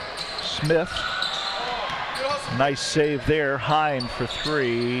 Smith, nice save there. Heim for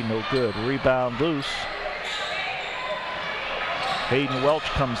 3, no good. Rebound loose. Hayden Welch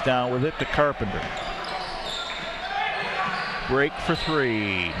comes down with it to Carpenter. Break for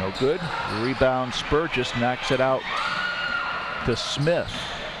 3, no good. Rebound, Spurgis knocks it out to Smith.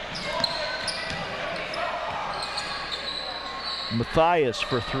 Matthias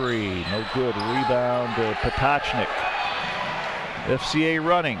for 3, no good. Rebound to Patachnik. FCA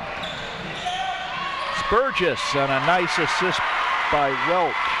running. Spurgis on a nice assist by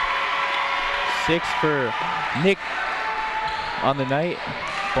Welch. 6 for Nick on the night.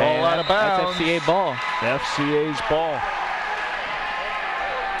 Ball out of bounds. That's FCA ball. FCA's ball.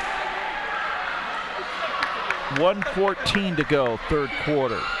 1:14 to go, third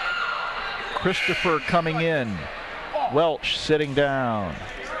quarter. Christopher coming in. Welch sitting down.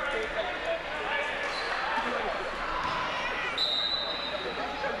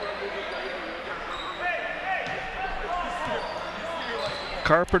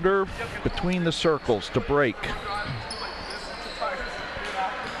 Carpenter between the circles to break.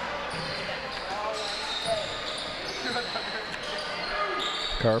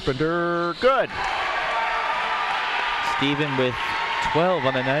 Carpenter, good. Steven with 12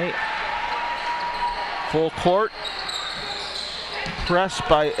 on the night. Full court. Press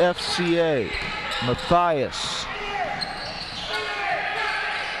by FCA. Matthias.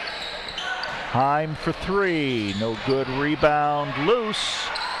 Heim for three. No good. Rebound loose.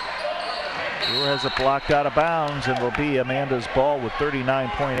 Brewer has it blocked out of bounds and will be Amanda's ball with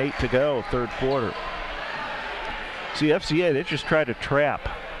 39.8 to go, third quarter. See, FCA, they just try to trap.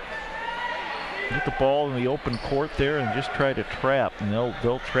 Get the ball in the open court there and just try to trap, and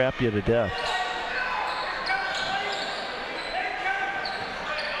they'll trap you to death.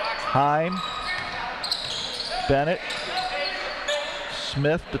 Heim, Bennett,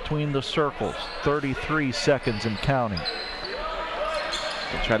 Smith between the circles, 33 seconds and counting.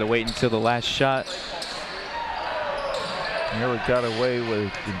 They'll try to wait until the last shot. Nearly got away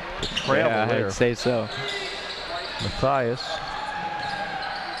with the travel there. I'd say so. Matthias,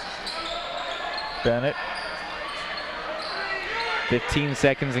 Bennett, 15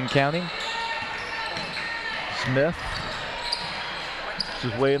 seconds and counting. Smith.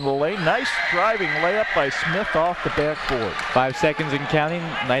 His way in the lane. Nice driving layup by Smith off the backboard. 5 seconds and counting.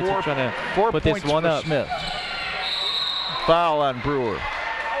 Knights are trying to put this one up. Smith. Foul on Brewer.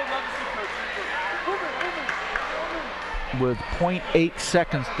 With 0.8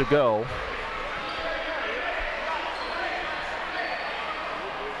 seconds to go.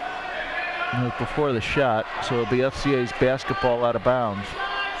 Before the shot, so it'll be FCA's basketball out of bounds.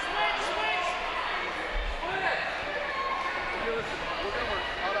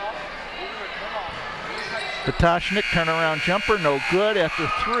 Potashnik turnaround jumper, no good. After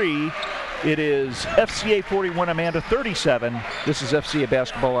three, it is FCA 41, Amanda 37. This is FCA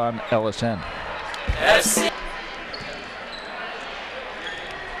basketball on LSN. FCA.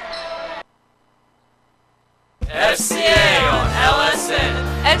 FCA on LSN.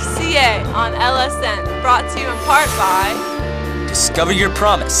 FCA on LSN. Brought to you in part by... Discover your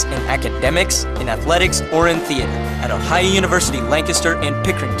promise in academics, in athletics, or in theater at Ohio University Lancaster and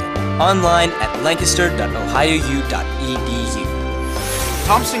Pickerington. Online at lancaster.ohiou.edu.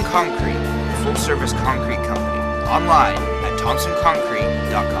 Thompson Concrete, a full-service concrete company. Online at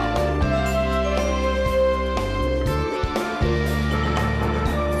thompsonconcrete.com.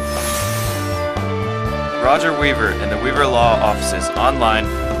 Roger Weaver and the Weaver Law offices online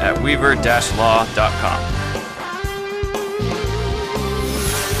at weaver-law.com.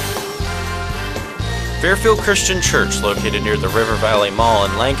 Fairfield Christian Church, located near the River Valley Mall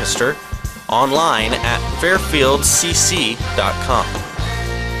in Lancaster, online at fairfieldcc.com.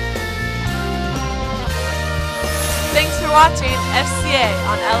 Thanks for watching FCA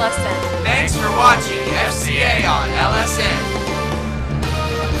on LSN. Thanks for watching FCA on LSN.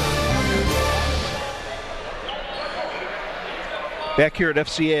 Back here at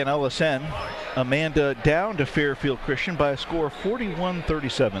FCA and LSN, Amanda down to Fairfield Christian by a score of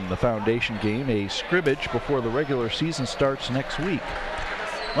 41-37. The Foundation game, a scrimmage before the regular season starts next week.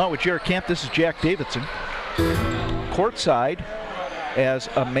 Well, with Jared Camp, this is Jack Davidson. Courtside, as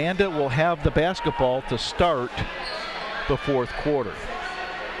Amanda will have the basketball to start the fourth quarter.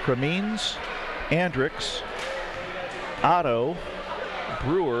 Cremines, Andricks, Otto,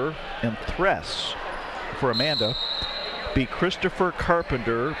 Brewer, and Thress for Amanda. Be Christopher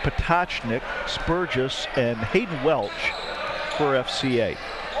Carpenter, Potachnik, Spurgis, and Hayden Welch for FCA.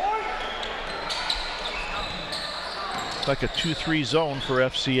 Like a 2-3 zone for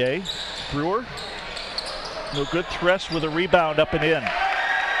FCA. Brewer, no good. Thress with a rebound up and in.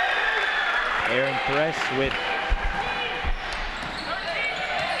 Aaron Thress with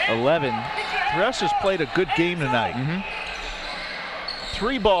 11. Thress has played a good game tonight.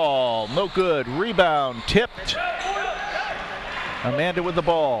 Three ball, no good. Rebound, tipped. Amanda with the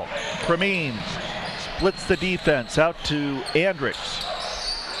ball. Cremines splits the defense out to Andricks.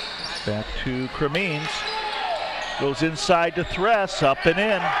 Back to Cremines. Goes inside to Thress, up and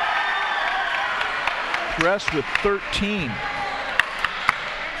in. Thress with 13.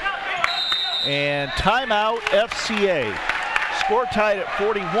 And timeout FCA. Score tied at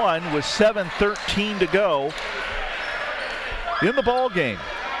 41 with 7:13 to go in the ball game.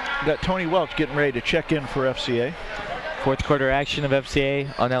 Got Tony Welch getting ready to check in for FCA. Fourth quarter action of FCA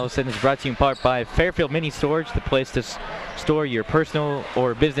on LSN is brought to you in part by Fairfield Mini Storage, the place to store your personal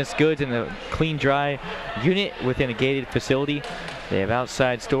or business goods in a clean, dry unit within a gated facility. They have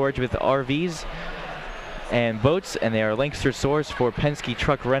outside storage with RVs and boats, and they are Lancaster source for Penske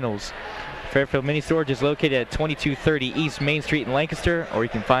truck rentals. Fairfield Mini Storage is located at 2230 East Main Street in Lancaster, or you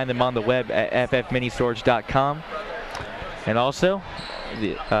can find them on the web at ffministorage.com. And also,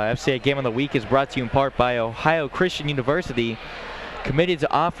 the FCA Game of the Week is brought to you in part by Ohio Christian University, committed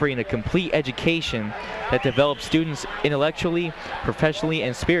to offering a complete education that develops students intellectually, professionally,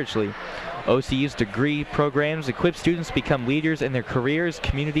 and spiritually. OCU's degree programs equip students to become leaders in their careers,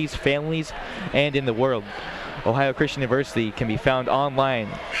 communities, families, and in the world. Ohio Christian University can be found online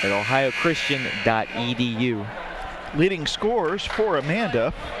at ohiochristian.edu. Leading scorers for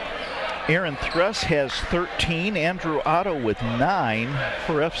Amanda. Aaron Thress has 13, Andrew Otto with 9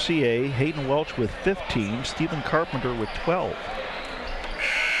 for FCA, Hayden Welch with 15, Stephen Carpenter with 12.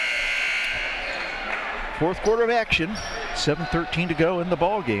 Fourth quarter of action, 7:13 to go in the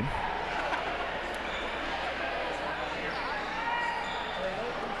ball game.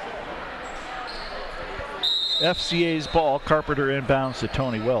 FCA's ball, Carpenter inbounds to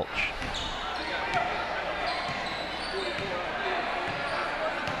Tony Welch.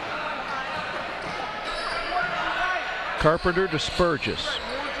 Carpenter to Spurgis,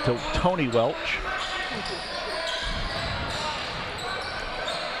 to Tony Welch.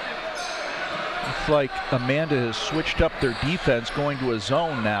 Looks like Amanda has switched up their defense, going to a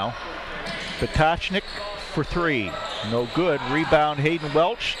zone now. Potachnik for 3, no good. Rebound Hayden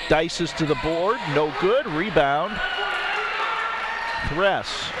Welch, dices to the board, no good. Rebound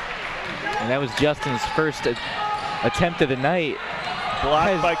Thress. And that was Justin's first attempt of the night.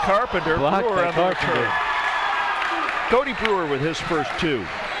 Blocked by Carpenter. Blocked Brewer by on Carpenter. the return. Cody Brewer with his first 2.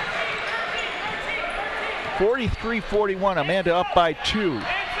 43-41, Amanda up by 2.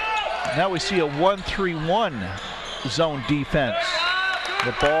 Now we see a 1-3-1 zone defense.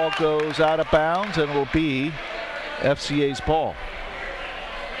 The ball goes out of bounds and it will be FCA's ball.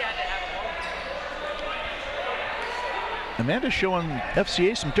 Amanda's showing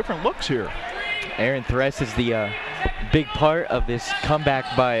FCA some different looks here. Aaron Thress is the big part of this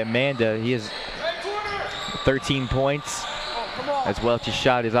comeback by Amanda. He has 13 points as Welch's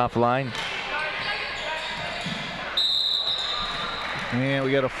shot is offline. And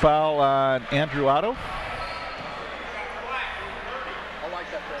we got a foul on Andrew Otto.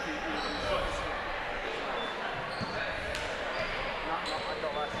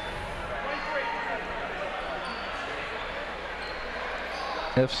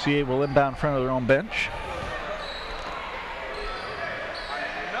 FCA will inbound in front of their own bench.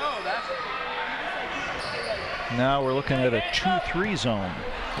 Now we're looking at a 2-3 zone.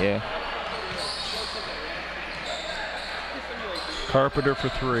 Yeah. Carpenter for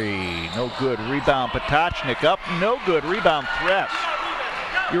 3, no good. Rebound Potachnik up, no good. Rebound Thress.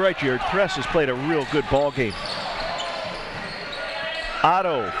 You're right, Jared. Thress has played a real good ball game.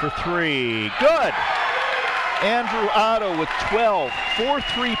 Otto for 3, good. Andrew Otto with 12, 4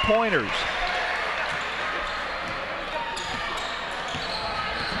 3-pointers.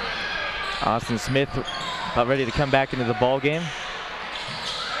 Austin Smith about ready to come back into the ball game.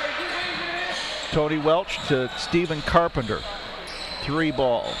 Tony Welch to Stephen Carpenter. 3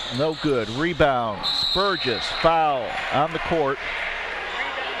 ball, no good. Rebound, Spurgis, foul on the court.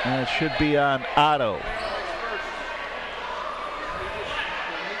 And it should be on Otto.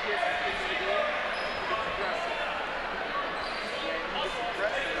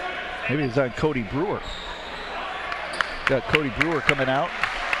 Maybe it's on Cody Brewer. Got Cody Brewer coming out.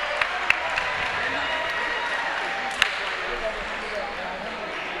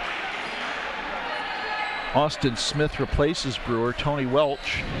 Austin Smith replaces Brewer. Tony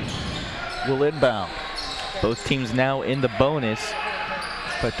Welch will inbound. Both teams now in the bonus.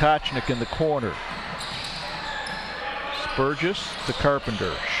 Potachnik in the corner. Spurgis to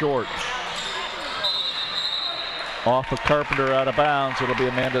Carpenter, short. Off of Carpenter, out of bounds. It'll be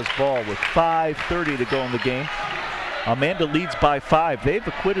Amanda's ball with 5:30 to go in the game. Amanda leads by 5. They've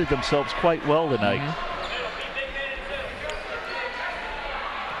acquitted themselves quite well tonight.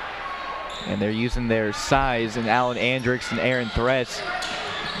 And they're using their size in Alan Andricks and Aaron Thress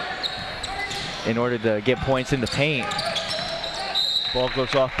in order to get points in the paint. Ball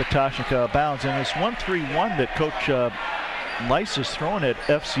goes off Potachnik out of bounds. And it's 1-3-1 that Coach Lice is throwing at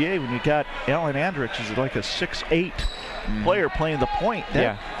FCA when you got Alan Andricks, who's like a 6'8" player playing the point.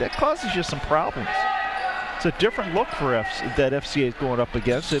 That causes you some problems. It's a different look for that FCA is going up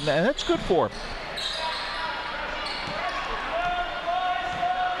against, and that's good for him.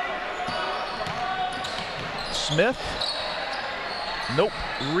 Smith Nope.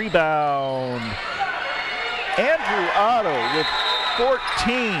 Rebound. Andrew Otto with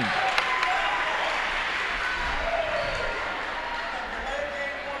 14.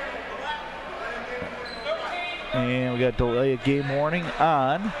 And we got delay of game warning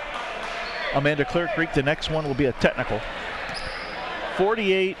on Amanda Clear Creek. The next one will be a technical.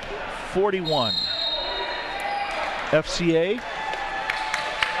 48-41. FCA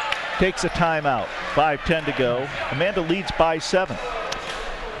takes a timeout. 5:10 to go. Amanda leads by 7.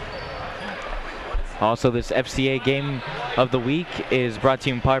 Also, this FCA game of the week is brought to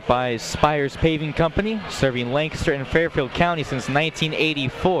you in part by Spires Paving Company, serving Lancaster and Fairfield County since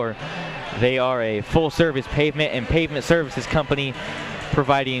 1984. They are a full-service pavement and pavement services company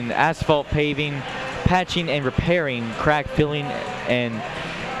providing asphalt paving, patching and repairing, crack filling, and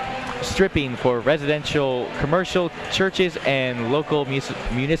stripping for residential, commercial, churches, and local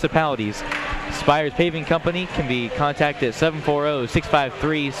municipalities. Spires Paving Company can be contacted at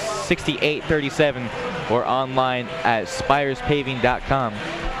 740-653-6837 or online at spirespaving.com.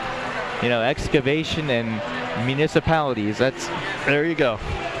 You know, excavation and municipalities, there you go.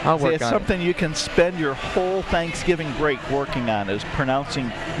 I'll work it's on something you can spend your whole Thanksgiving break working on, is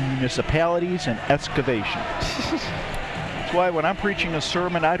pronouncing municipalities and excavation. That's why when I'm preaching a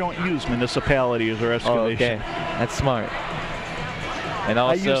sermon, I don't use municipalities or excavation. Oh, okay. That's smart. And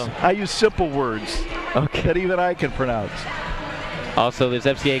also, I use simple words that even I can pronounce. Also, this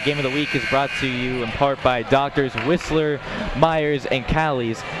FCA Game of the Week is brought to you in part by Doctors Whistler, Myers, and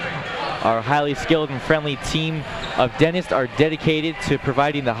Callies. Our highly skilled and friendly team of dentists are dedicated to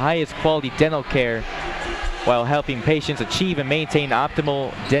providing the highest quality dental care while helping patients achieve and maintain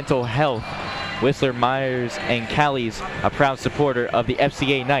optimal dental health. Whistler, Myers, and Callies, a proud supporter of the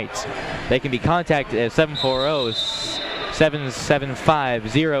FCA Knights. They can be contacted at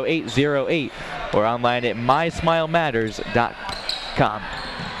 740-775-0808 or online at mysmilematters.com.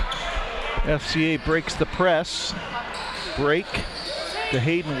 FCA breaks the press. Break to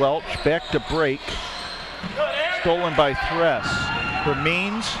Hayden Welch, back to break. Stolen by Thress.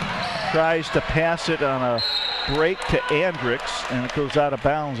 Means tries to pass it on a break to Andrix, and it goes out of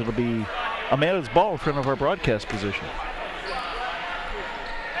bounds. It'll be Amanda's ball in front of our broadcast position.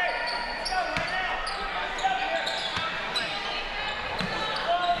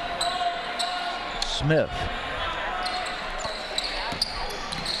 Smith.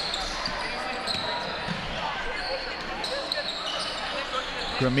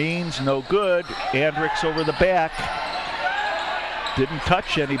 Means no good. Andrix over the back. Didn't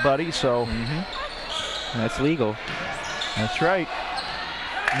touch anybody, so that's legal. That's right.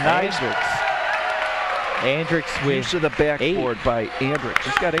 Nice. Andrix with use of the backboard by Andrix.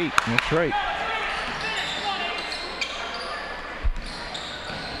 He's got 8. That's right.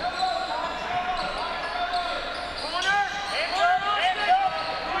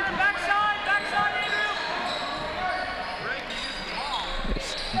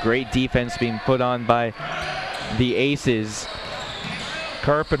 Great defense being put on by the Aces.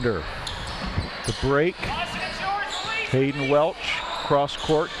 Carpenter. The break. Hayden Welch. Cross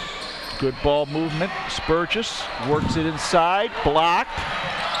court. Good ball movement. Spurgis works it inside. Blocked.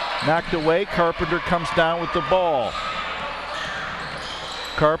 Knocked away. Carpenter comes down with the ball.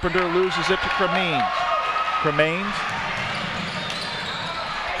 Carpenter loses it to Cremains. Cremains.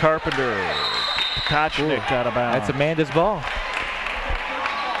 Carpenter. Kochnick out of bounds. That's Amanda's ball.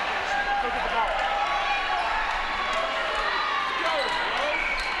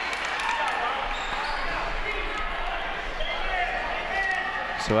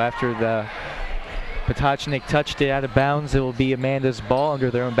 So after the Potocznik touched it out of bounds, it will be Amanda's ball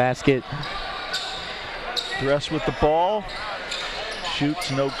under their own basket. Dress with the ball. Shoots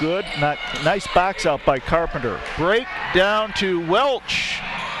no good. Nice box out by Carpenter. Break down to Welch.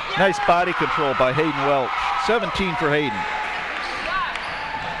 Nice body control by Hayden Welch. 17 for Hayden.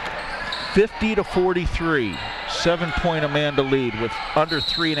 50-43. 7-point Amanda lead with under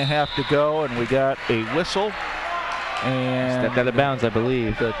 3.5 to go, and we got a whistle. And stepped out of bounds, I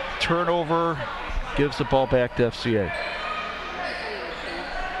believe. The turnover gives the ball back to FCA.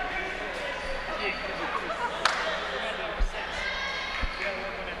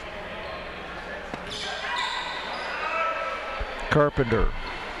 Carpenter.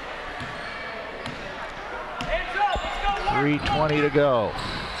 3:20 to go.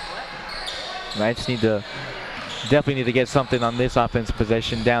 Knights definitely need to get something on this offensive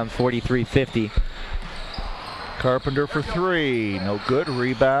possession, down 43-50. Carpenter for 3, no good.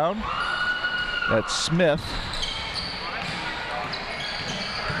 Rebound. That's Smith.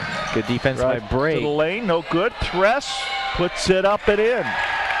 Good defense by Bray. To the lane, no good. Thress puts it up and in.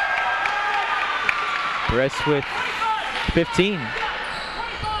 Thress with 15.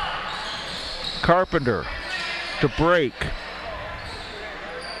 Carpenter to break.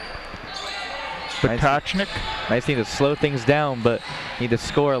 Potachnik. Nice thing to slow things down, but need to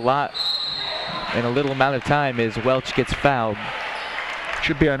score a lot in a little amount of time as Welch gets fouled.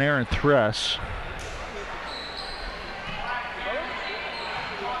 Should be on Aaron Thress.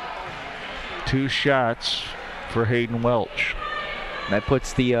 Two shots for Hayden Welch. That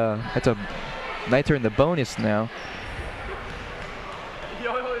puts the that's a Knights are in the bonus now.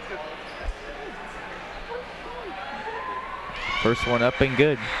 First one up and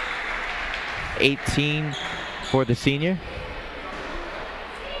good. 18 for the senior.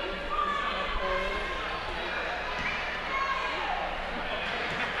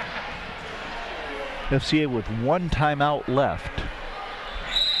 FCA with one timeout left.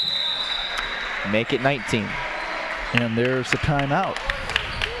 Make it 19. And there's the timeout.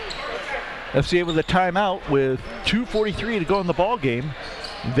 FCA with a timeout with 2:43 to go in the ball game.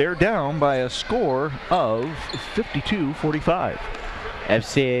 They're down by a score of 52-45.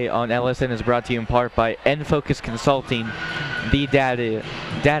 FCA on LSN is brought to you in part by N-Focus Consulting, the data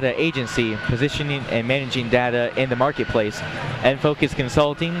agency positioning and managing data in the marketplace. N-Focus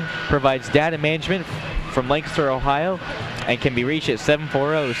Consulting provides data management from Lancaster, Ohio, and can be reached at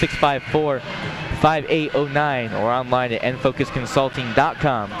 740-654-5809 or online at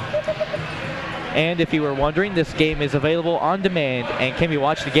nfocusconsulting.com. And if you were wondering, this game is available on demand and can be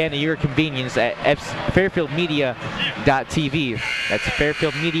watched again at your convenience at fairfieldmedia.tv. That's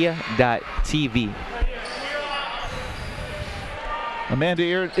fairfieldmedia.tv.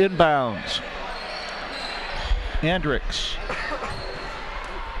 Amanda inbounds. Andricks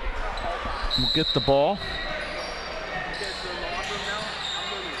will get the ball.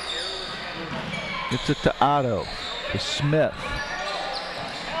 Gets it to Otto, to Smith.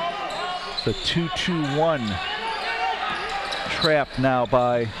 The 2-2-1 trap now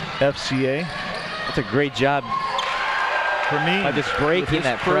by FCA. That's a great job for me. By just breaking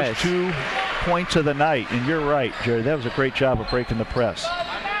that press. First 2 points of the night, and you're right, Jerry. That was a great job of breaking the press.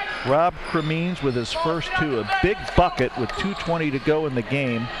 Rob Cremines with his first 2, a big bucket with 2:20 to go in the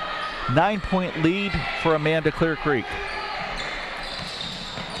game. 9-point lead for Amanda Clear Creek.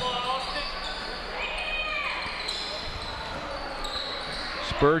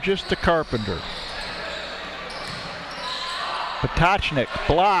 Burgess to Carpenter. Potachnik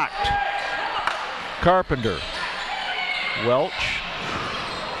blocked. Carpenter. Welch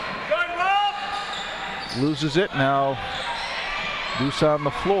loses it now. Loose on the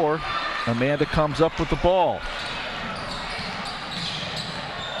floor. Amanda comes up with the ball.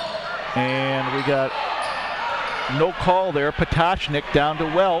 And we got no call there. Potachnik down to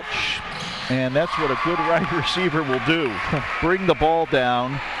Welch. And that's what a good wide receiver will do. Bring the ball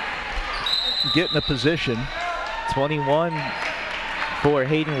down, get in a position. 21 for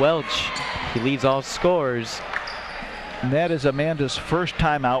Hayden Welch. He leads all scorers. And that is Amanda's first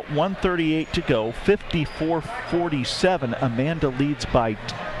timeout. 1:38 to go, 54-47. Amanda leads by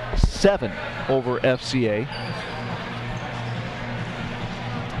 7 over FCA.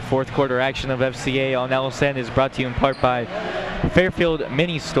 Fourth quarter action of FCA on LSN is brought to you in part by Fairfield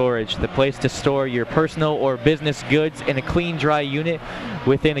Mini Storage, the place to store your personal or business goods in a clean, dry unit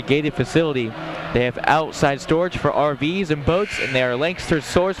within a gated facility. They have outside storage for RVs and boats, and they are Lancaster's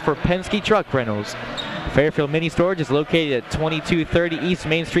source for Penske truck rentals. Fairfield Mini Storage is located at 2230 East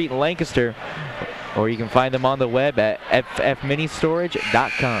Main Street in Lancaster, or you can find them on the web at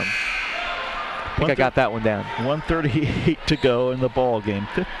ffministorage.com. I think I got that one down. 1:38 to go in the ball game.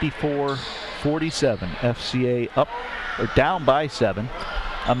 54-47. FCA up or down by 7.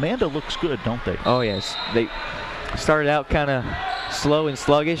 Amanda looks good, don't they? Oh yes, they started out kind of slow and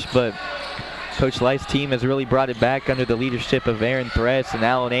sluggish, but Coach Light's team has really brought it back under the leadership of Aaron Thress and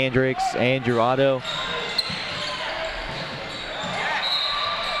Alan Andricks, Andrew Otto.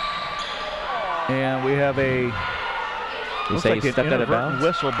 And we have a looks like an inadvertent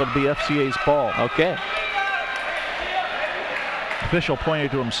whistle, but it'll be FCA's ball. Okay. Official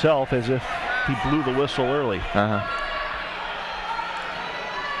pointed to himself as if he blew the whistle early. Yeah,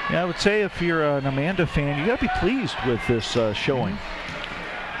 I would say if you're an Amanda fan, you got to be pleased with this showing.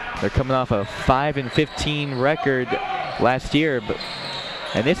 They're coming off a 5-15 record last year,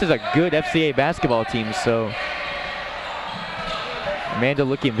 and this is a good FCA basketball team, so Amanda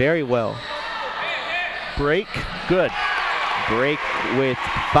looking very well. Break, good. Break with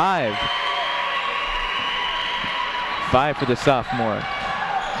 5. 5 for the sophomore.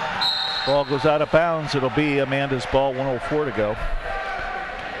 Ball goes out of bounds. It'll be Amanda's ball, 1:04 to go.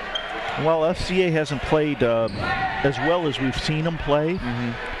 Well, FCA hasn't played as well as we've seen them play.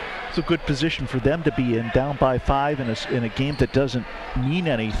 It's a good position for them to be in, down by 5 in a game that doesn't mean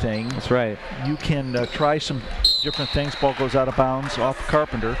anything. That's right. You can try some different things. Ball goes out of bounds off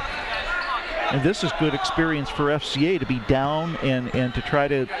Carpenter. And this is good experience for FCA to be down and to try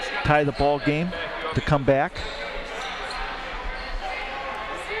to tie the ball game, to come back.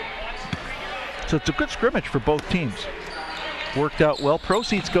 So it's a good scrimmage for both teams. Worked out well.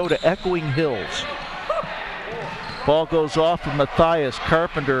 Proceeds go to Echoing Hills. Ball goes off of Matthias.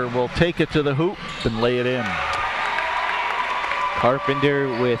 Carpenter will take it to the hoop and lay it in. Carpenter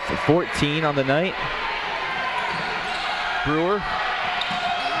with 14 on the night. Brewer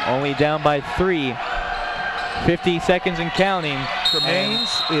only down by 3. 50 seconds and counting.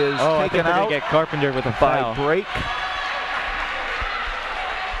 Tremaines is I taken think they're out. gonna get Carpenter with a foul. By break.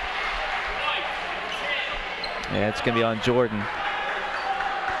 Yeah, it's going to be on Jordan.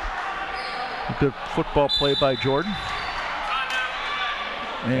 Good football play by Jordan.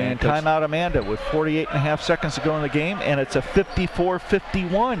 And timeout Amanda with 48.5 seconds to go in the game, and it's a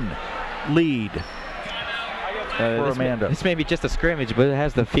 54-51 lead for Amanda. This may be just a scrimmage, but it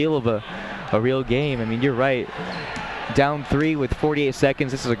has the feel of a real game. I mean, you're right. Down 3 with 48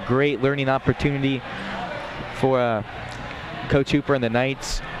 seconds. This is a great learning opportunity for Coach Hooper and the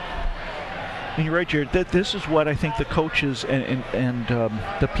Knights. And you're right, Jared. This is what I think the coaches and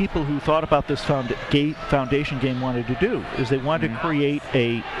the people who thought about this foundation game wanted to do, is they wanted to create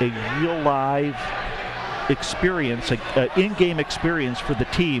a real live experience, an in-game experience for the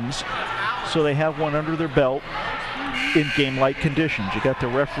teams, so they have one under their belt in game-like conditions. You got the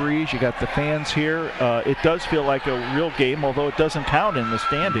referees, you got the fans here. It does feel like a real game, although it doesn't count in the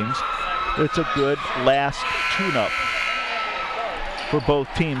standings. It's a good last tune-up for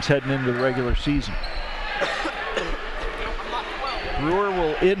both teams heading into the regular season. Brewer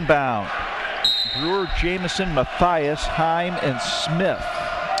will inbound. Brewer, Jamison, Matthias, Heim, and Smith.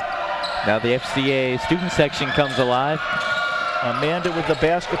 Now the FCA student section comes alive. Amanda with the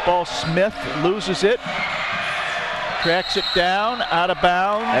basketball. Smith loses it. Tracks it down, out of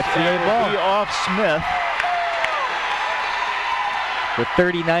bounds. FCA ball. Off Smith. With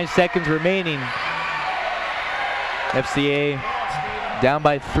 39 seconds remaining. FCA down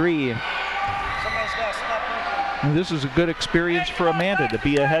by 3. And this is a good experience for Amanda to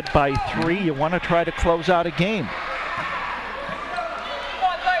be ahead by 3. You want to try to close out a game.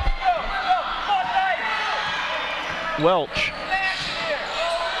 Welch.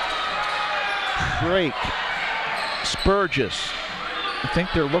 Drake. Spurgis. I think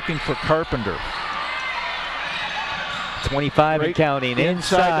they're looking for Carpenter. 25 Drake and counting.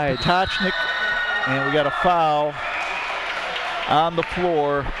 Inside. Potachnik. And we got a foul on the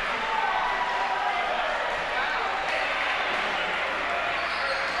floor.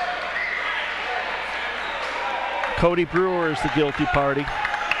 Cody Brewer is the guilty party.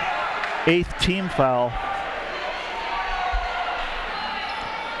 8th team foul.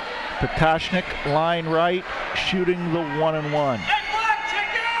 Potachnik, line right, shooting the 1-and-1.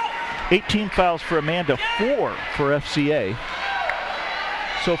 18 fouls for Amanda, 4 for FCA.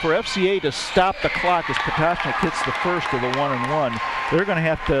 So for FCA to stop the clock as Potachnik hits the first of the 1-and-1, they're going to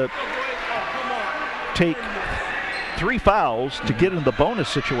have to take 3 fouls to get in the bonus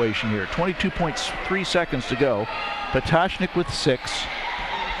situation here. 22.3 seconds to go. Potachnik with 6.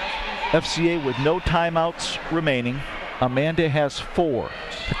 FCA with no timeouts remaining. Amanda has 4.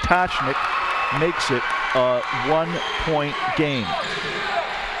 Potachnik makes it a 1-point game.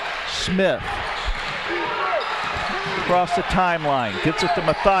 Smith across the timeline, gets it to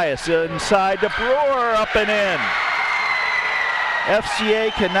Matthias, inside to Brewer, up and in.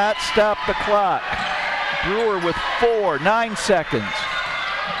 FCA cannot stop the clock. Brewer with 4, 9 seconds.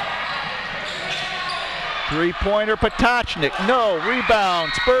 3-pointer, Potachnik, no.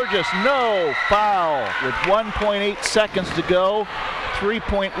 Rebound, Spurgis, no. Foul with 1.8 seconds to go.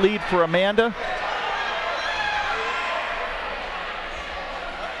 3-point lead for Amanda.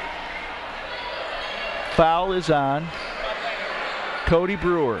 Foul is on Cody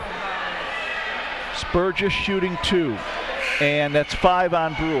Brewer. Spurgis shooting 2, and that's 5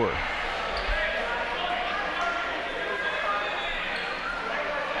 on Brewer.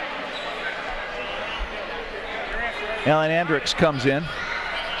 Alan Andricks comes in.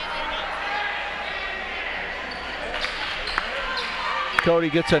 Cody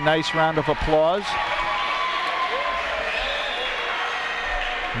gets a nice round of applause.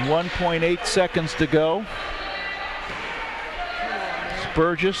 1.8 seconds to go.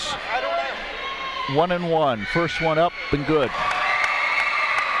 Spurgis, 1-and-1. First one up and good.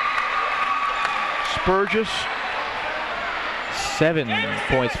 Spurgis. 7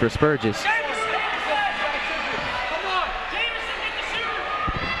 points for Spurgis.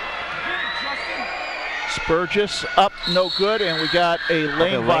 Spurgis up, no good, and we got a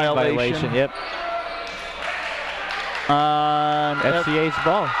lane violation. Yep. On FCA's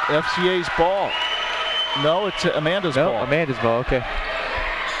ball. FCA's ball. No, it's Amanda's ball. No, Amanda's ball, okay.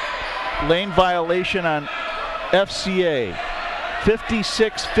 Lane violation on FCA.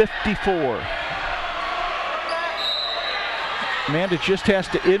 56-54. Amanda just has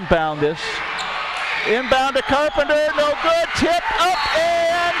to inbound this. Inbound to Carpenter, no good. Tip up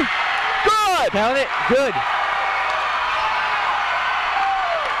and good. Count it, good.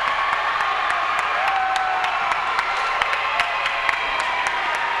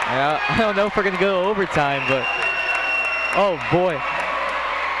 I don't know if we're going to go overtime, but oh boy.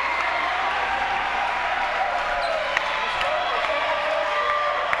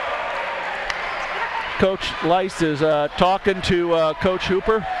 Coach Leiss is talking to Coach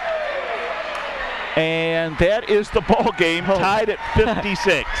Hooper. And that is the ball game, tied at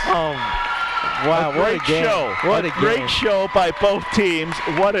 56. Wow, what a game. Show. What a great show by both teams.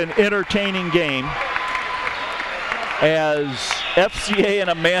 What an entertaining game. As FCA and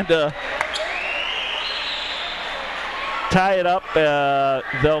Amanda tie it up,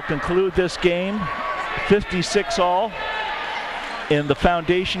 they'll conclude this game 56-all in the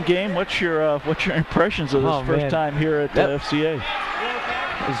Foundation game. What's your impressions of this first time here at FCA?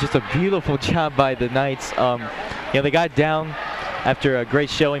 It was just a beautiful job by the Knights. They got down after a great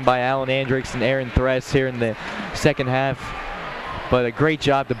showing by Alan Andricks and Aaron Thress here in the second half. But a great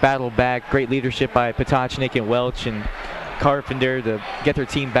job to battle back. Great leadership by Potocnik and Welch and Carpenter to get their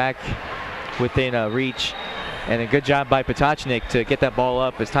team back within reach. And a good job by Potocnik to get that ball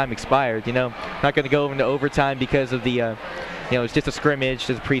up as time expired. Not going to go into overtime because of the, it's just a scrimmage,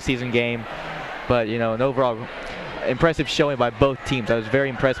 just a preseason game. But, an overall impressive showing by both teams. I was very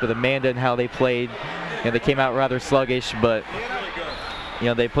impressed with Amanda and how they played. They came out rather sluggish, but,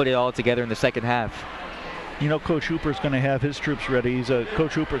 they put it all together in the second half. Coach Hooper's going to have his troops ready.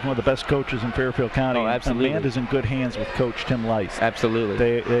 Coach Hooper's one of the best coaches in Fairfield County. Oh, absolutely. Amanda's in good hands with Coach Tim Leiss.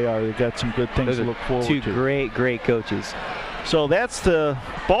 Absolutely. They are. They've got some good things to look forward to. Two great coaches. So that's the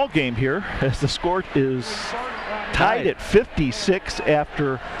ball game here, as the score is tied at 56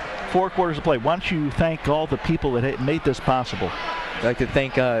 after 4 quarters of play. Why don't you thank all the people that made this possible? I'd like to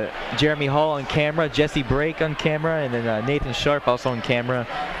thank Jeremy Hall on camera, Jesse Brake on camera, and then Nathan Sharp also on camera,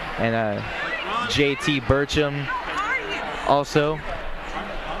 and JT Burcham also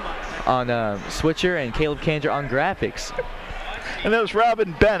on Switcher, and Caleb Kanger on graphics. And that was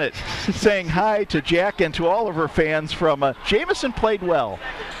Robin Bennett saying hi to Jack and to all of her fans from Jameson played well.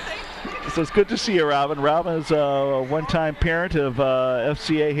 So it's good to see you, Robin. Robin is a one-time parent of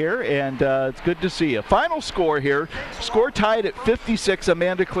FCA here, and it's good to see you. Final score here, score tied at 56,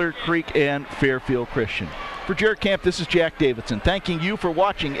 Amanda Clear Creek and Fairfield Christian. For Jared Camp, this is Jack Davidson, thanking you for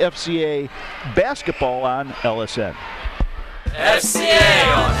watching FCA basketball on LSN.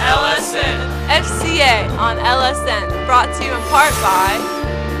 FCA on LSN. FCA on LSN, brought to you in part by...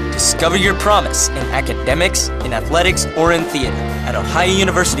 Discover your promise in academics, in athletics, or in theater at Ohio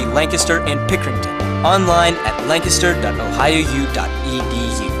University Lancaster and Pickerington. Online at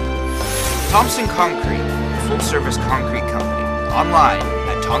lancaster.ohio.edu. Thompson Concrete, a full-service concrete company. Online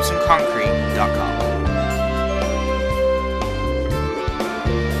at thompsonconcrete.com.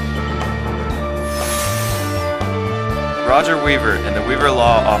 Roger Weaver and the Weaver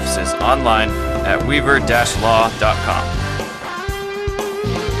Law Offices online at weaver-law.com.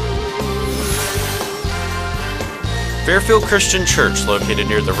 Fairfield Christian Church, located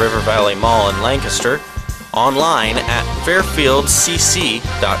near the River Valley Mall in Lancaster, online at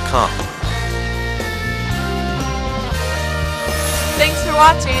fairfieldcc.com. Thanks for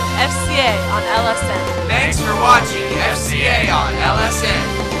watching FCA on LSN. Thanks for watching FCA on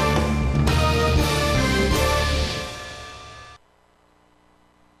LSN.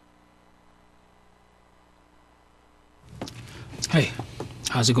 Hey,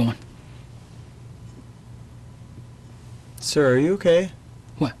 how's it going? Sir, are you okay?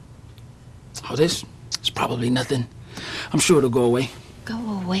 What? Oh, this? It's probably nothing. I'm sure it'll go away. Go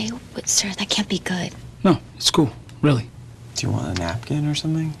away? But, sir, that can't be good. No, it's cool. Really. Do you want a napkin or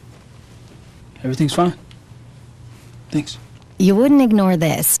something? Everything's fine. Thanks. You wouldn't ignore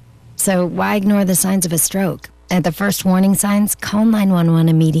this. So why ignore the signs of a stroke? At the first warning signs, call 911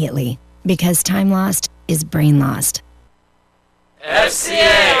 immediately. Because time lost is brain lost.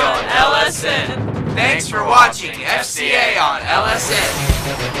 FCA on LSN. Thanks for watching FCA on LSN.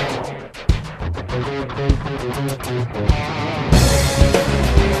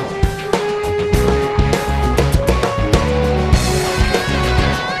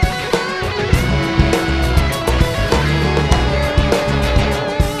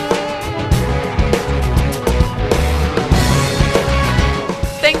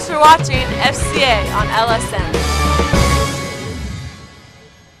 Thanks for watching FCA on LSN.